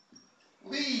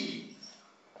leave.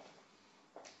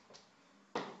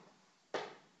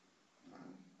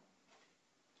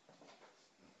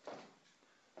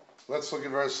 Let's look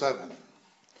at verse 7.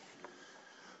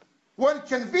 When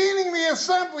convening the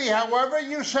assembly, however,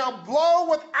 you shall blow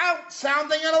without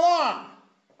sounding an alarm.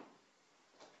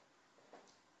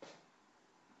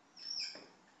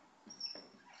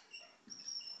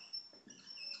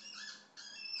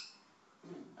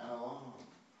 An alarm.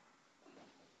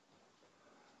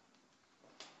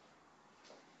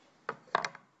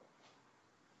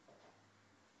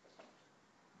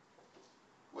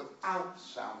 Without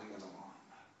sounding an alarm.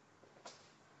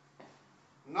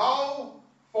 No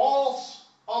false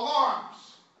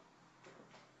alarms.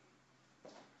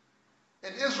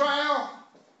 In Israel,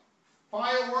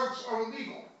 fireworks are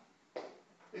illegal.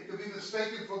 It could be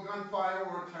mistaken for gunfire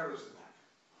or a terrorist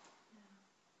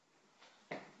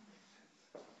attack.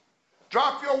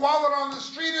 Drop your wallet on the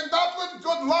street in Dublin,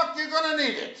 good luck, you're going to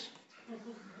need it.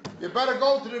 You better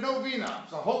go to the novena.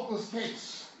 It's a hopeless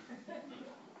case.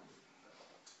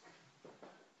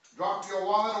 Drop your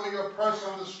wallet or your purse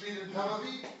on the street in Tel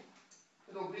Aviv.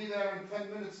 It'll be there in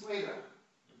 10 minutes later.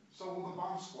 So will the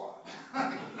bomb squad.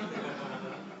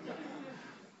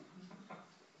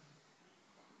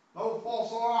 No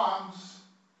false alarms.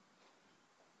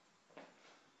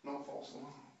 No false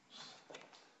alarms.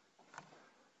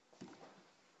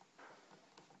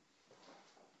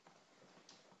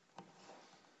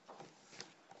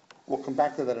 We'll come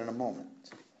back to that in a moment.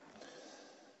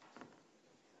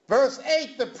 Verse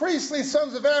 8, the priestly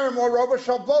sons of Aaron, moreover,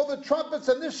 shall blow the trumpets,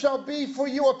 and this shall be for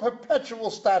you a perpetual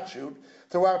statute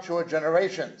throughout your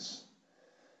generations.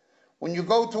 When you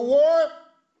go to war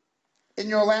in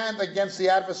your land against the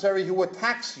adversary who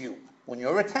attacks you, when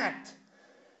you're attacked,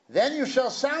 then you shall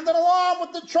sound an alarm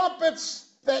with the trumpets,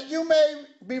 that you may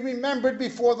be remembered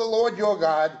before the Lord your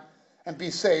God, and be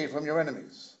saved from your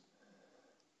enemies.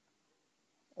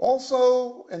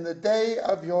 Also in the day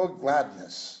of your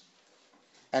gladness,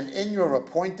 and in your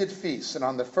appointed feasts, and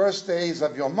on the first days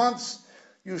of your months,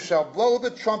 you shall blow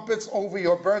the trumpets over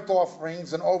your burnt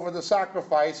offerings and over the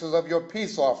sacrifices of your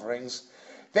peace offerings.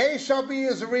 They shall be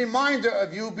as a reminder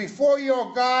of you before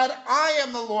your God. I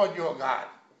am the Lord your God.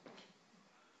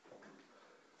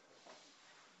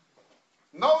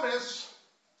 Notice,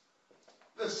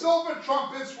 the silver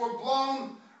trumpets were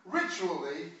blown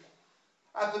ritually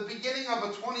at the beginning of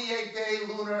a 28-day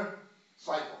lunar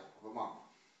cycle of a month.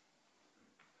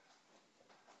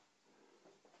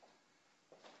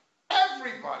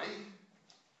 Everybody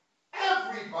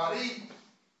had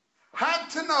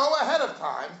to know ahead of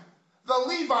time. The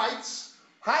Levites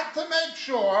had to make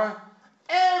sure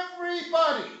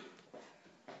everybody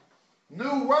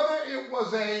knew whether it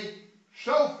was a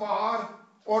shofar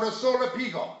or the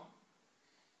soropigo.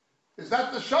 Is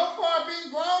that the shofar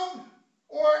being blown,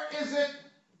 or is it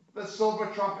the silver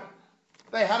trumpet?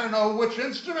 They had to know which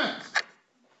instrument.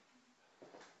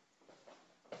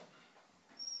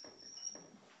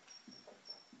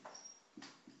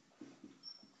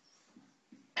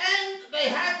 And they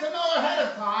had to know ahead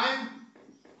of time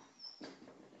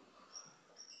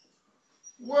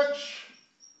which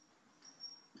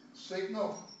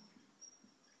signal.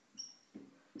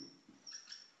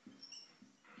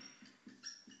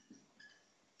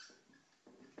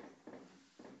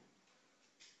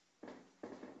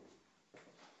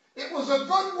 It was a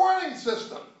good warning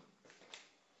system.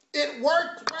 It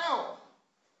worked well,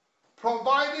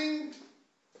 providing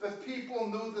the people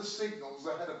knew the signals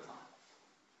ahead of time.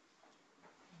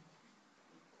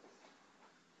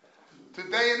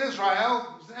 Today in Israel,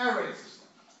 it's an air raid system.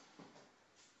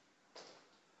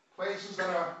 Places that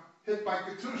are hit by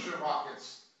Katyusha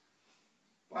rockets,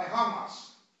 by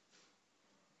Hamas,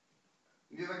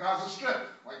 near the Gaza Strip,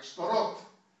 like Sderot.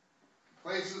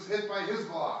 Places hit by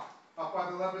Hezbollah, up by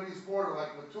the Lebanese border,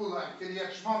 like Metula and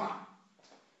Kiryat Shmona.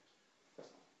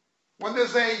 When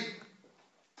there's a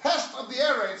test of the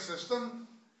air raid system,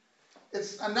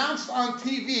 it's announced on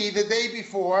TV the day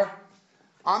before,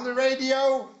 on the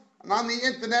radio, and on the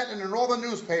internet, and in all the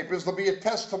newspapers. There'll be a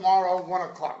test tomorrow, 1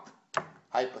 o'clock,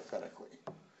 hypothetically.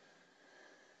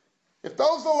 If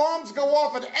those alarms go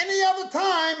off at any other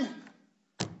time,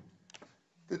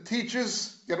 the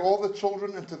teachers get all the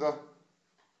children into the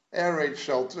air raid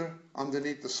shelter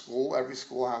underneath the school. Every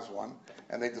school has one,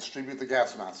 and they distribute the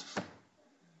gas masks.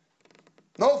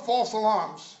 No false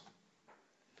alarms.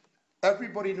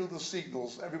 Everybody knew the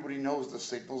signals. Everybody knows the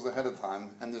signals ahead of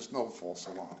time, and there's no false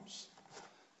alarms.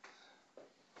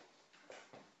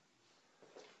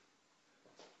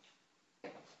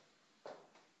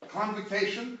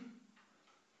 Convocation,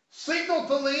 signal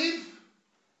to leave,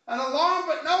 an alarm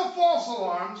but no false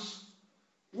alarms,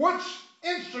 which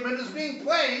instrument is being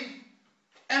played,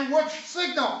 and which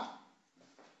signal.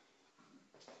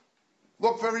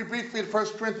 Look very briefly at 1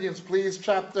 Corinthians, please,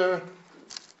 chapter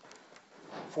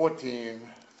 14.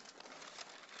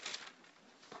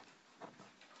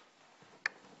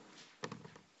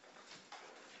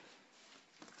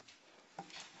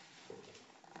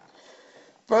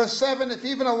 Verse 7, if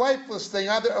even a lifeless thing,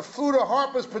 either a flute or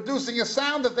harp is producing a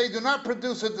sound, if they do not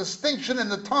produce a distinction in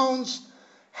the tones,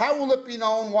 how will it be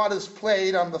known what is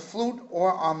played on the flute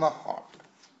or on the harp?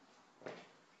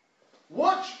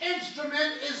 Which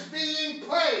instrument is being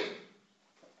played?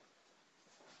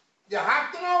 You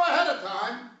have to know ahead of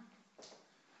time,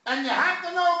 and you have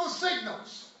to know the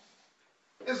signals.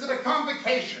 Is it a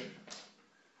convocation?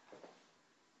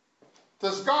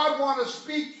 Does God want to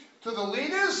speak to the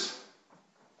leaders?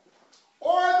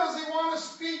 Or does he want to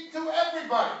speak to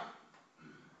everybody?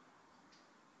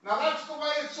 Now that's the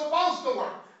way it's supposed to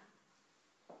work.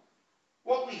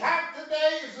 What we have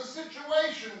today is a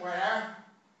situation where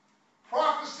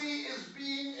prophecy is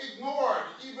being ignored,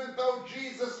 even though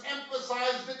Jesus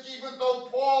emphasized it, even though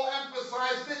Paul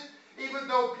emphasized it, even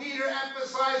though Peter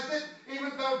emphasized it,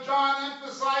 even though John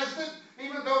emphasized it,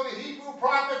 even though the Hebrew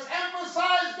prophets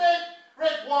emphasized it.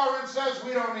 Rick Warren says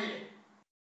we don't need it.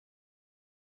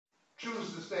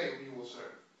 Choose this day whom you will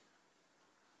serve.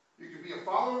 You can be a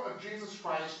follower of Jesus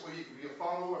Christ, or you can be a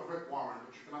follower of Rick Warren,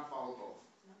 but you cannot follow both.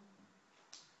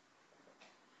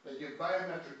 They give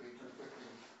diametrically conflicting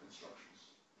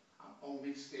instructions. I'm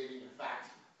only stating a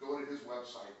fact. Go to his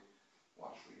website.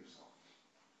 Watch for yourself.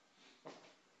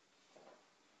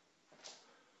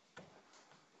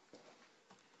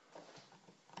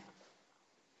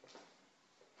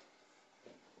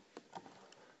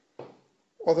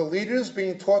 Are the leaders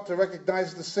being taught to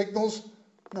recognize the signals?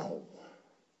 No.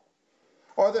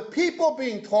 Are the people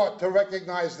being taught to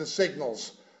recognize the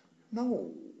signals? No.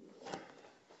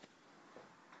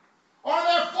 Are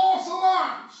there false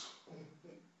alarms?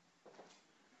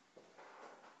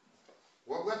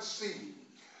 Well, let's see.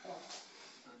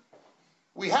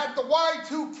 We had the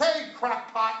Y2K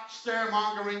crackpot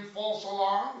scaremongering false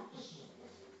alarms.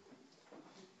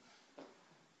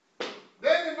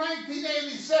 Then in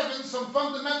 1987, some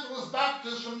fundamentalist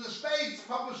Baptists from the States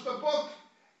published a book,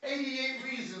 88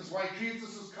 Reasons Why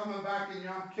Jesus is Coming Back in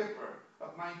Yom Kippur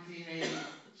of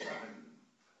 1987.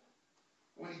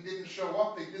 When he didn't show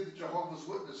up, they did the Jehovah's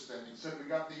Witness thing and said, we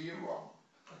got the year wrong.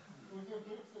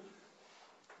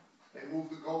 They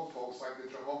moved the goalposts like the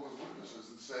Jehovah's Witnesses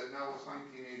and said, now it's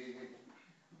 1988.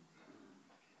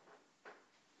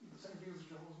 The same thing as the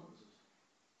Jehovah's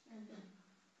Witnesses.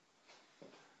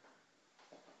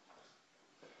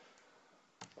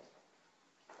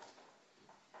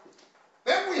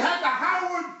 Then we had the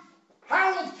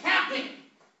Harold Camping.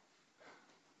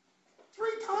 3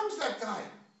 times that guy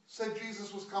said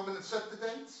Jesus was coming and set the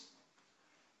dates.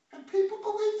 And people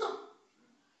believed him.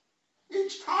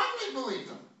 Each time they believed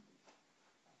him.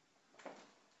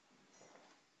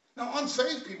 Now,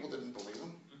 unsaved people didn't believe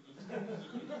him.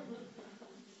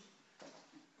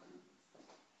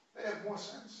 They had more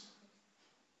sense.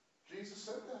 Jesus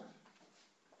said that.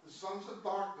 The sons of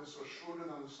darkness are shrewder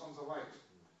than the sons of light.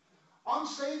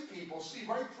 Unsaved people see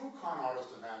right through con artist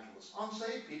evangelists.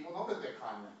 Unsaved people know that they're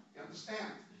con men. You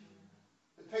understand?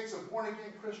 It takes a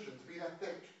born-again Christian to be that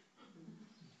thick.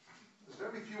 There's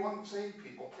very few unsaved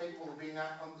people capable of being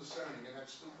that undiscerning and that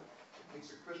stupid. It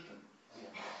takes a Christian.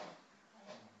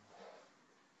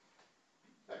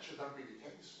 That should not be the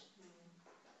case.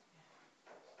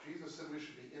 Jesus said we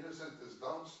should be innocent as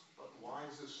doves, but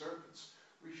wise as serpents.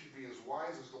 We should be as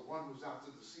wise as the one who's out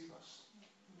to deceive us.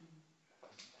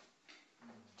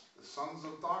 The sons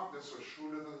of darkness are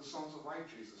shrewder than the sons of light,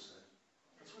 Jesus said.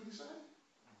 That's what he said.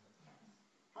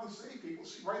 Unsaved people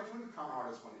see right through the con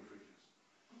artists when he preaches.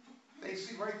 They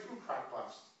see right through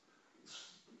crackpots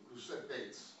who set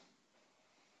dates.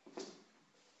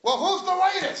 Well, who's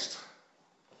the latest?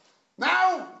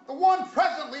 Now, the one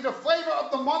presently, the flavor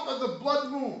of the month are the blood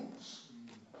moons.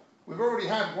 We've already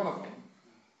had one of them.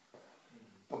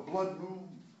 The blood moon.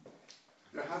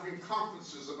 They're having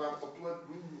conferences about the blood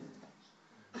moon.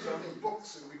 Selling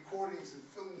books and recordings and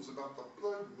films about the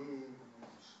blood moons.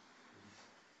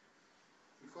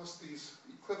 Because these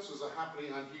eclipses are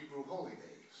happening on Hebrew holy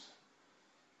days.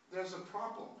 There's a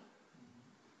problem.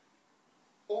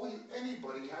 All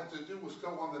anybody had to do was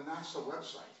go on the NASA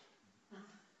website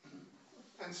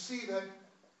and see that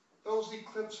those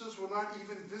eclipses were not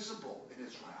even visible in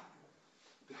Israel.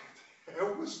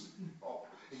 There was no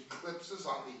eclipses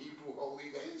on the Hebrew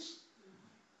holy days.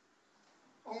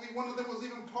 Only one of them was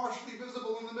even partially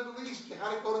visible in the Middle East. You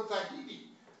had to go to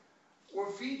Tahiti or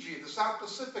Fiji, the South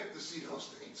Pacific, to see those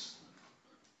things.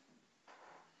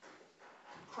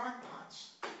 Crackpots.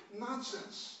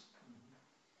 Nonsense.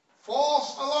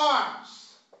 False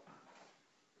alarms.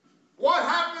 What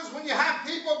happens when you have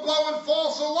people blowing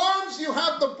false alarms? You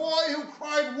have the boy who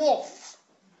cried wolf.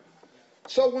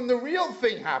 So when the real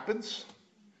thing happens,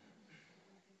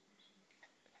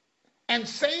 and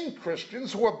sane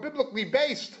Christians who are biblically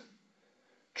based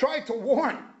try to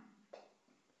warn,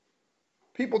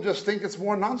 people just think it's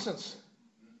more nonsense.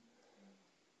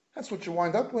 That's what you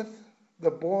wind up with.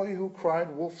 The boy who cried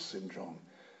wolf syndrome.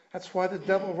 That's why the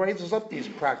devil raises up these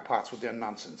crackpots with their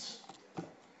nonsense.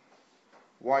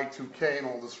 Y2K and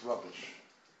all this rubbish.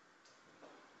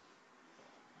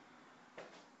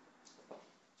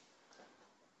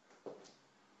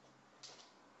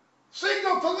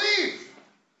 Signal to leave.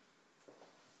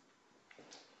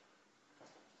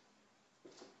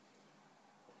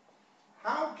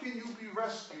 How can you be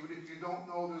rescued if you don't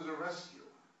know there's a rescue?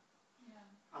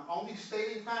 I'm only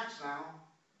stating facts now.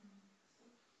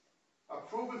 A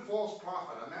proven false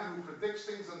prophet, a man who predicts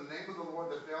things in the name of the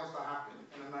Lord that fails to happen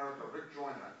in America, Rick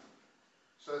Joyner,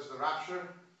 says the rapture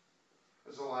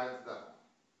is a lie of the devil.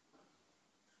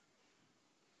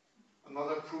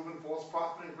 Another proven false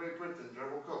prophet in Great Britain,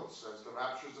 Gerald Coates, says the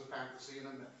rapture is a fantasy and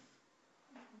a myth.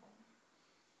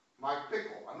 Mike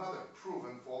Bickle, another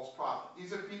proven false prophet.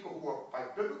 These are people who are, by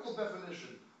biblical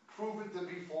definition, proven to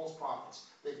be false prophets.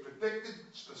 They predicted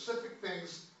specific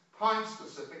things, time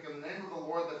specific, in the name of the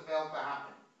Lord that failed to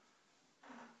happen.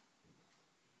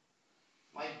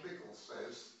 Mike Bickle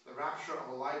says the rapture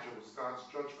of Elijah was God's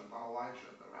judgment on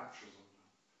Elijah. The rapture of...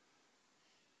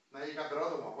 Now you got that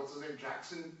other one. What's his name?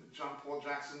 Jackson? John Paul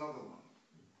Jackson, another one.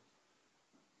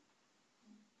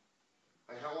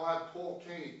 They all had Paul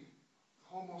Cain,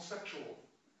 homosexual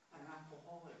and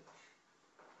alcoholic.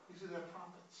 These are their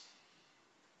prophets.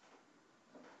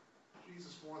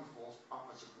 Jesus warned false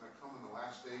prophets are going to come in the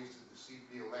last days to deceive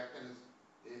the elect, and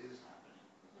it is happening.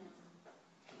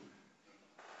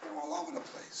 They're all over the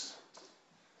place.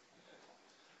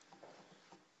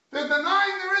 They're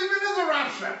denying there even is a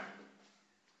rapture.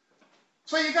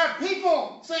 So you got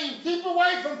people saying keep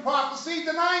away from prophecy,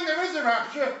 denying there is a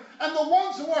rapture, and the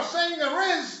ones who are saying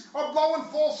there is are blowing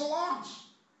false alarms.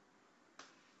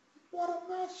 What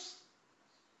a mess.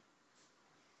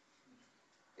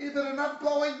 Either they're not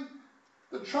blowing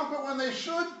the trumpet when they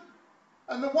should,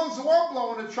 and the ones who are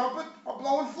blowing the trumpet are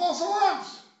blowing false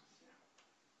alarms.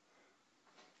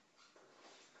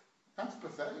 That's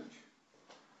pathetic.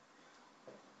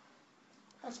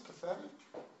 That's pathetic.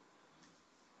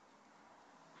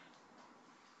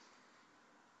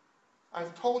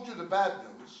 I've told you the bad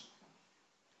news.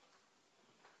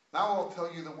 Now I'll tell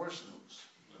you the worst news.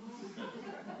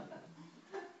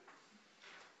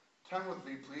 Turn with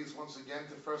me, please, once again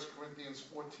to 1 Corinthians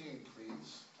 14,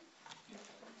 please.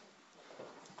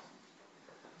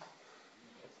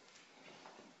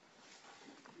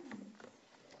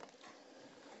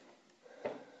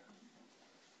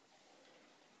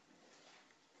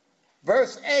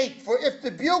 Verse 8, for if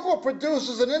the bugle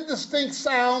produces an indistinct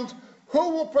sound, who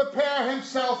will prepare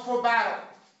himself for battle?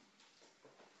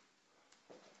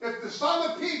 If the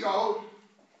son of Pigo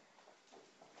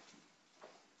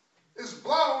is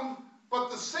blown, but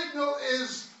the signal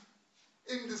is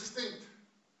indistinct,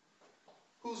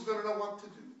 who's going to know what to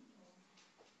do?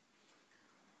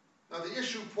 Now the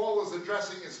issue Paul is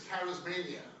addressing is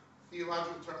charismania.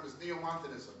 Theological term is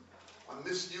neomontanism, a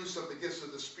misuse of the gifts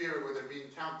of the Spirit where they're being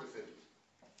counterfeited.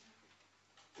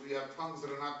 We have tongues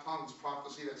that are not tongues,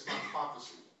 prophecy that's not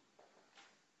prophecy,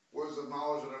 words of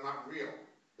knowledge that are not real.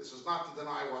 This is not to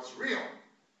deny what's real.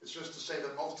 It's just to say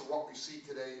that most of what we see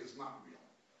today is not real.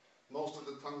 Most of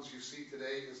the tongues you see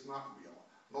today is not real.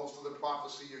 Most of the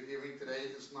prophecy you're hearing today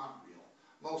is not real.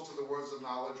 Most of the words of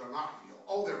knowledge are not real.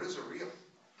 Oh, there is a real.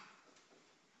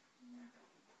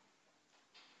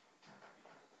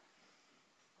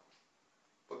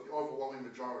 But the overwhelming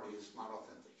majority is not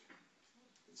authentic.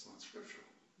 It's not scriptural.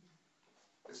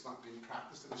 It's not being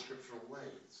practiced in a scriptural way.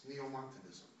 It's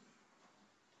neomontanism.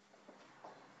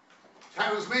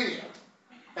 Charismania.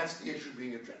 That's the issue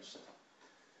being addressed.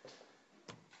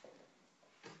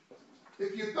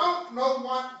 If you don't know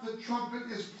what the trumpet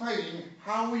is playing,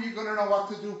 how are you going to know what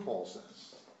to do, Paul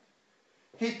says.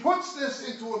 He puts this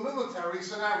into a military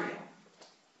scenario.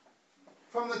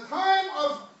 From the time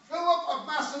of Philip of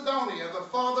Macedonia, the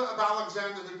father of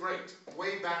Alexander the Great,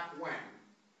 way back when,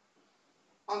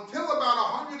 until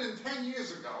about 110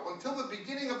 years ago, until the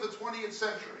beginning of the 20th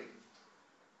century,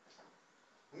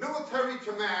 military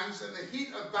commands in the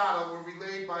heat of battle were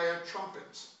relayed by a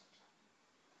trumpet.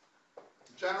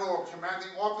 The general or commanding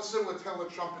officer would tell the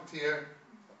trumpeter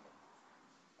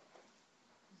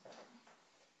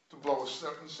to blow a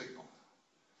certain signal.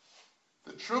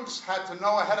 The troops had to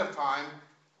know ahead of time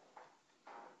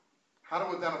how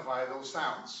to identify those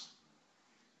sounds.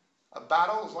 A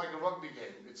battle is like a rugby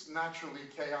game. It's naturally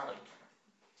chaotic.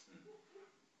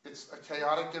 It's a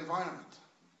chaotic environment.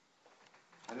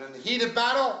 And in the heat of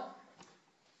battle,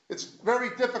 it's very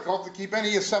difficult to keep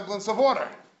any semblance of order.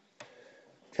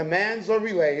 Commands are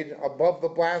relayed above the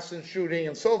blast and shooting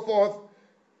and so forth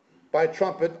by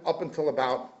trumpet up until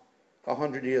about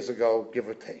 100 years ago, give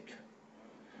or take.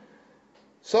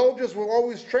 Soldiers were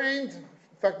always trained.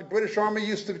 In fact, the British Army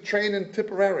used to train in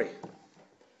Tipperary.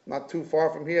 Not too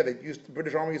far from here, the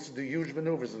British Army used to do huge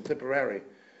maneuvers in Tipperary.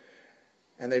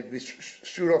 And they'd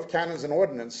shoot off cannons and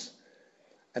ordnance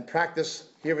and practice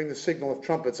hearing the signal of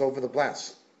trumpets over the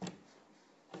blast.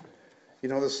 You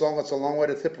know the song, It's a Long Way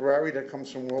to Tipperary, that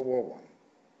comes from World War I.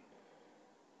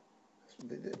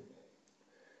 They did.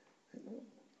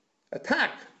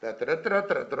 Attack.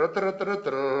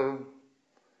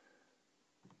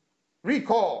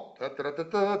 Recall.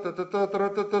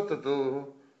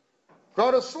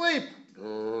 Go to sleep.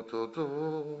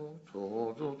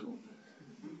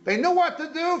 They knew what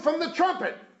to do from the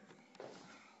trumpet.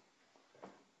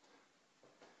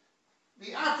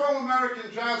 The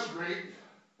Afro-American jazz great,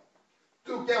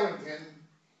 Duke Ellington,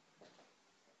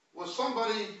 was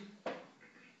somebody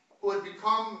who had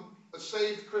become a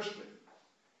saved Christian.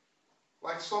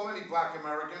 Like so many black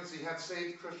Americans, he had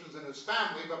saved Christians in his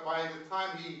family, but by the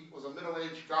time he was a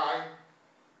middle-aged guy,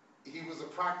 he was a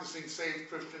practicing saved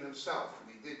Christian himself.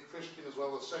 And he did Christian as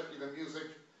well as secular music.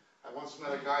 I once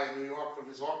met a guy in New York from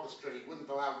his orchestra. He wouldn't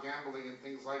allow gambling and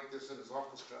things like this in his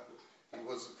orchestra. He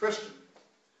was a Christian.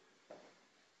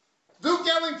 Duke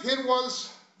Ellington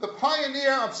was the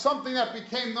pioneer of something that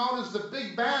became known as the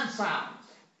big band sound.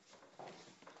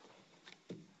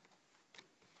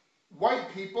 White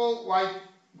people like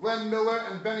Glenn Miller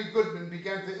and Benny Goodman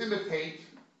began to imitate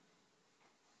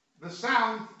the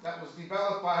sound that was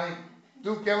developed by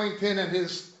Duke Ellington and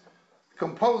his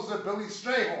composer Billy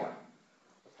Strayhorn.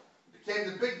 It became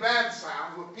the big band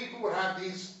sound, where people would have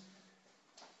these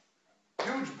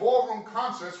huge ballroom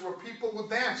concerts where people would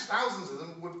dance. Thousands of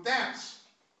them would dance.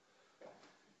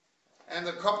 And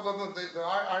a couple of them, the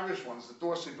Irish ones, the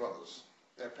Dorsey brothers,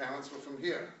 their parents were from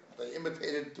here. They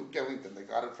imitated Duke Ellington. They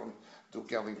got it from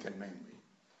Duke Ellington mainly.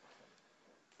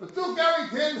 But Duke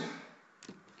Ellington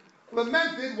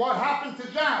lamented what happened to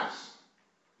jazz.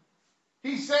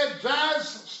 He said jazz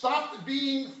stopped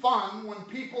being fun when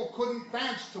people couldn't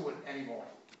dance to it anymore.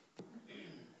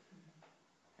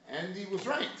 And he was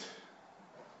right.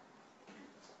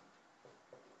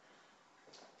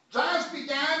 Jazz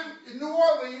began in New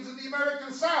Orleans in the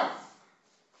American South.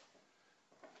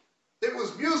 It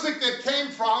was music that came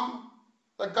from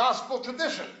the gospel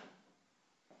tradition.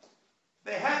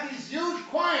 They had these huge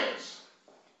choirs.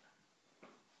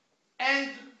 And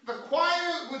the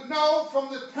choir would know from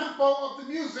the tempo of the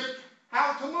music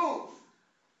how to move.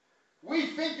 We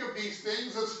think of these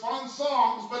things as fun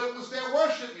songs, but it was their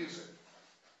worship music.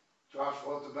 Josh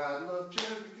fought the battle of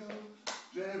Jericho,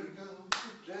 Jericho,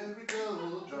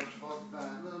 Jericho. Josh fought the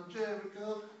battle of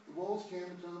Jericho. The walls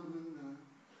came tumbling down.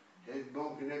 Head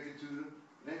bone connected to the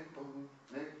neck bone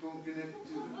connected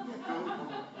to the shoulder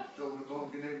bone, shoulder bone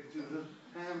connected to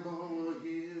the hand bone.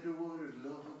 Hear the word of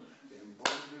love. Them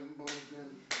bones.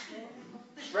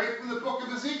 Straight from the book of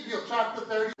Ezekiel, chapter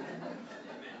 30.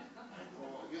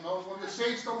 You know, when the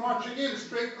saints go marching in,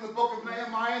 straight from the book of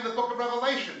Nehemiah and the book of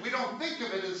Revelation. We don't think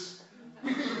of it as,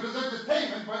 we think of it as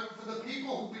entertainment, but for the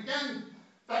people who began,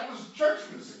 that was church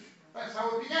music. That's how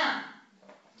it began.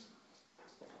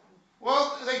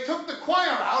 Well, they took the choir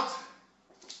out,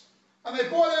 and they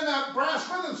brought in a brass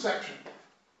rhythm section.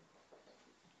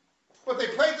 But they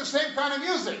played the same kind of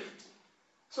music.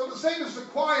 So the same as the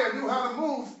choir knew how to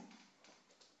move,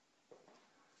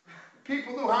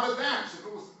 people knew how to dance. If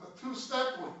it was a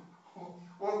two-step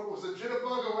or if it was a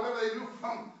jitterbug or whatever, they knew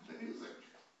from the music.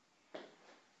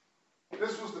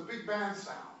 This was the big band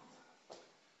sound.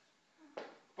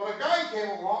 But a guy came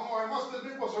along, or I must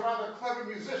admit was a rather clever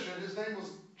musician. His name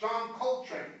was John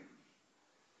Coltrane.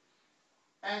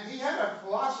 And he had a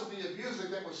philosophy of music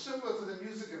that was similar to the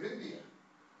music of India,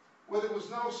 where there was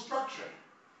no structure.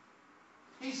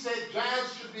 He said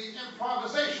jazz should be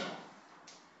improvisational.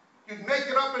 You'd make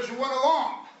it up as you went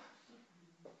along.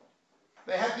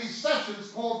 They had these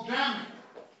sessions called jamming,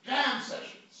 jam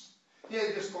sessions. Yeah,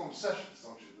 you just call them sessions,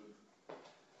 don't you?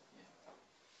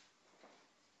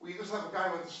 We just have a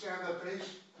guy with a stand-up bass.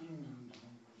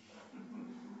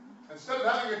 Instead of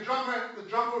having a drummer, the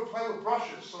drummer would play with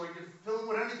brushes, so he could fill in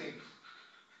with anything.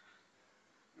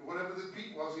 Whatever the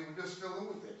beat was, he would just fill in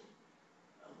with it.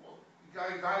 A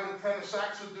guy with a tenor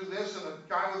sax would do this, and a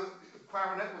guy with a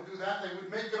clarinet would do that. They would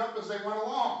make it up as they went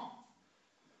along.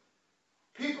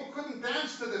 People couldn't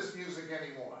dance to this music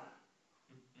anymore.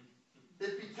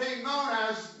 It became known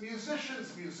as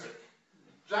musicians' music.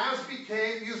 Jazz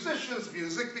became musicians'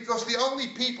 music because the only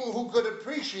people who could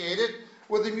appreciate it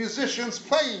were the musicians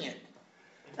playing it.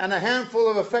 And a handful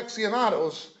of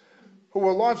aficionados who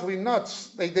were largely nuts.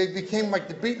 They became like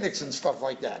the beatniks and stuff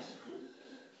like that.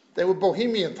 They were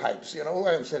bohemian types, you know.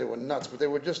 I didn't say they were nuts, but they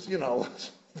were just, you know,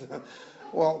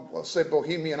 well, let's say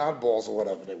bohemian oddballs or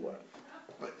whatever they were.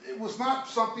 But it was not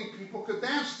something people could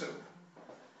dance to.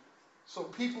 So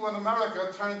people in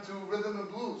America turned to rhythm and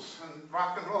blues and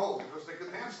rock and roll because they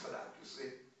could dance to that, you see.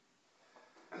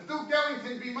 And Duke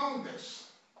Ellington bemoaned this.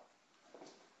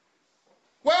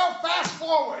 Well, fast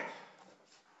forward.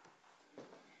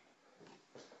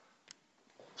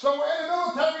 So in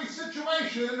a military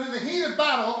situation and in the heat of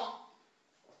battle,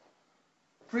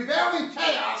 prevailing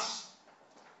chaos,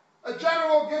 a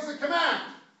general gives a command.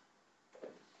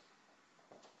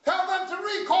 Tell them to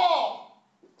recall.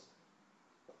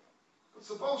 But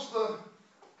suppose the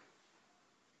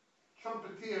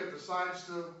trumpeter decides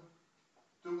to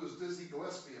do his Dizzy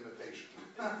Gillespie imitation.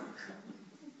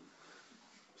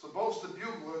 Suppose the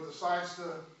bugler decides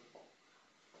to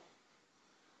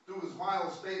do his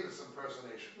Miles Davis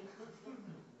impersonation.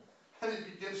 And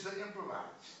he begins to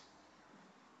improvise.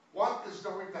 What is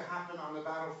going to happen on the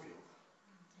battlefield?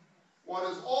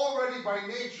 What is already by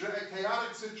nature a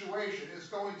chaotic situation is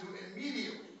going to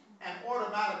immediately and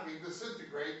automatically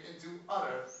disintegrate into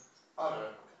utter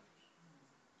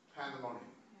pandemonium.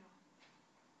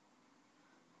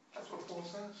 That's what Paul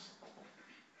says.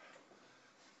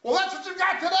 Well, that's what you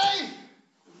got today.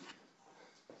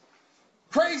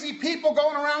 Crazy people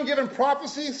going around giving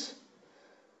prophecies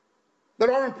that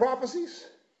aren't prophecies.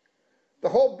 The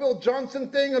whole Bill Johnson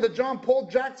thing or the John Paul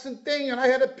Jackson thing, and I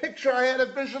had a picture, I had a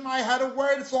vision, I had a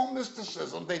word. It's all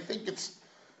mysticism. They think it's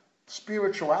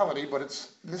spirituality, but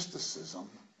it's mysticism.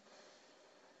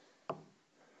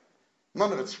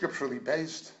 None of it's scripturally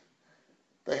based.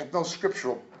 They have no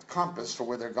scriptural compass for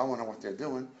where they're going or what they're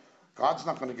doing. God's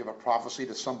not going to give a prophecy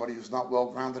to somebody who's not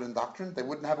well grounded in doctrine. They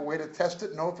wouldn't have a way to test it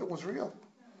and know if it was real.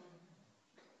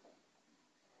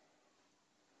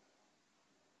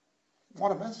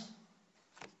 What a mess.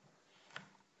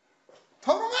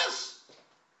 Total mess.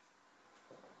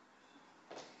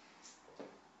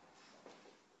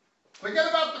 Forget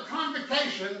about the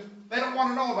convocation. They don't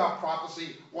want to know about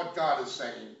prophecy, what God is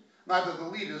saying. Neither the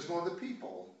leaders nor the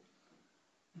people.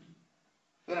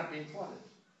 They're not being flooded.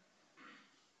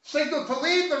 Signal to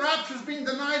leave, the rapture is being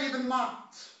denied, even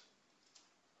mocked.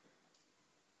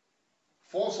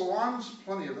 False alarms,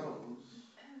 plenty of those.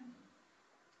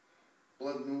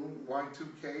 Blood moon,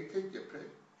 Y2K, take your pick.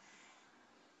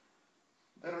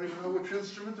 They don't even know which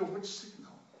instrument or which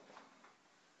signal.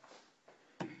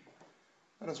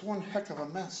 That is one heck of a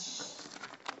mess.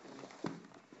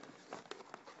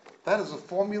 That is a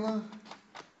formula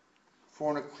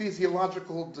for an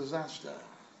ecclesiological disaster.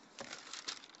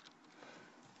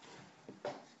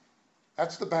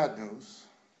 That's the bad news,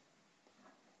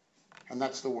 and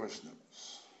that's the worst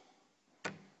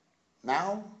news.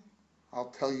 Now,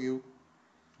 I'll tell you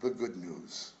the good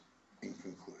news in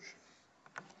conclusion.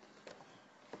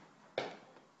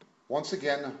 Once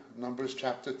again, Numbers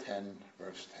chapter 10,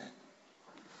 verse 10.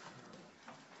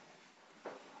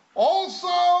 Also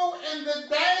in the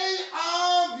day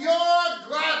of your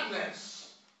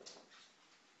gladness.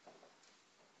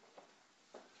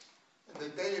 In the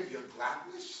day of your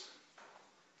gladness?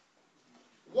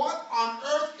 What on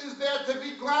earth is there to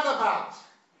be glad about?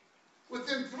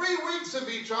 Within 3 weeks of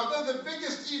each other, the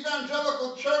biggest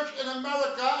evangelical church in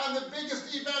America and the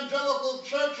biggest evangelical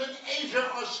church in Asia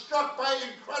are struck by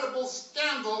incredible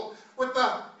scandal with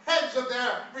the heads of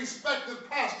their respective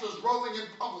pastors rolling in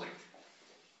public.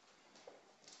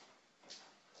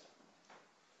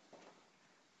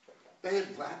 Day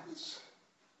of gladness.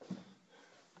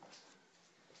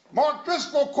 Mark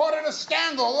Driscoll caught in a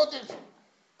scandal. Look at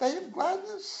Day of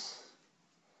gladness.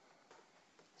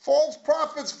 False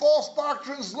prophets, false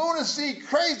doctrines, lunacy,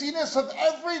 craziness of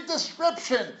every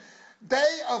description.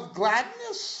 Day of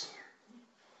gladness?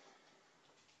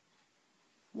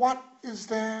 What is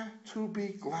there to be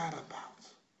glad about?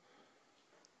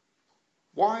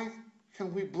 Why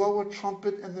can we blow a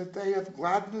trumpet in the day of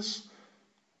gladness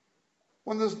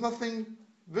when there's nothing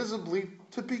visibly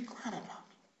to be glad about?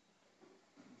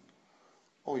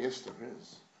 Oh, yes, there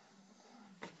is.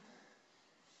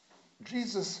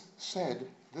 Jesus said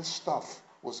this stuff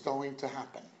was going to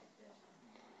happen.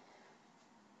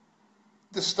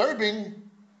 Disturbing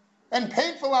and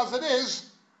painful as it is,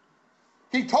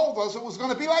 he told us it was going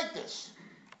to be like this.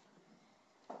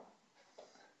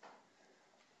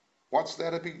 What's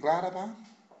there to be glad about?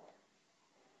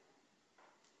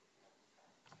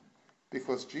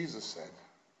 Because Jesus said,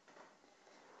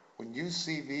 when you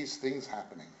see these things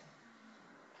happening,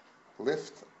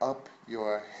 lift up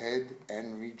your head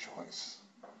and rejoice,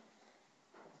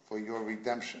 for your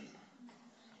redemption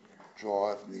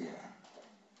draweth near.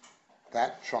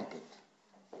 That trumpet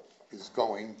is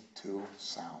going to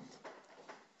sound.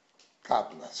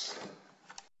 God bless.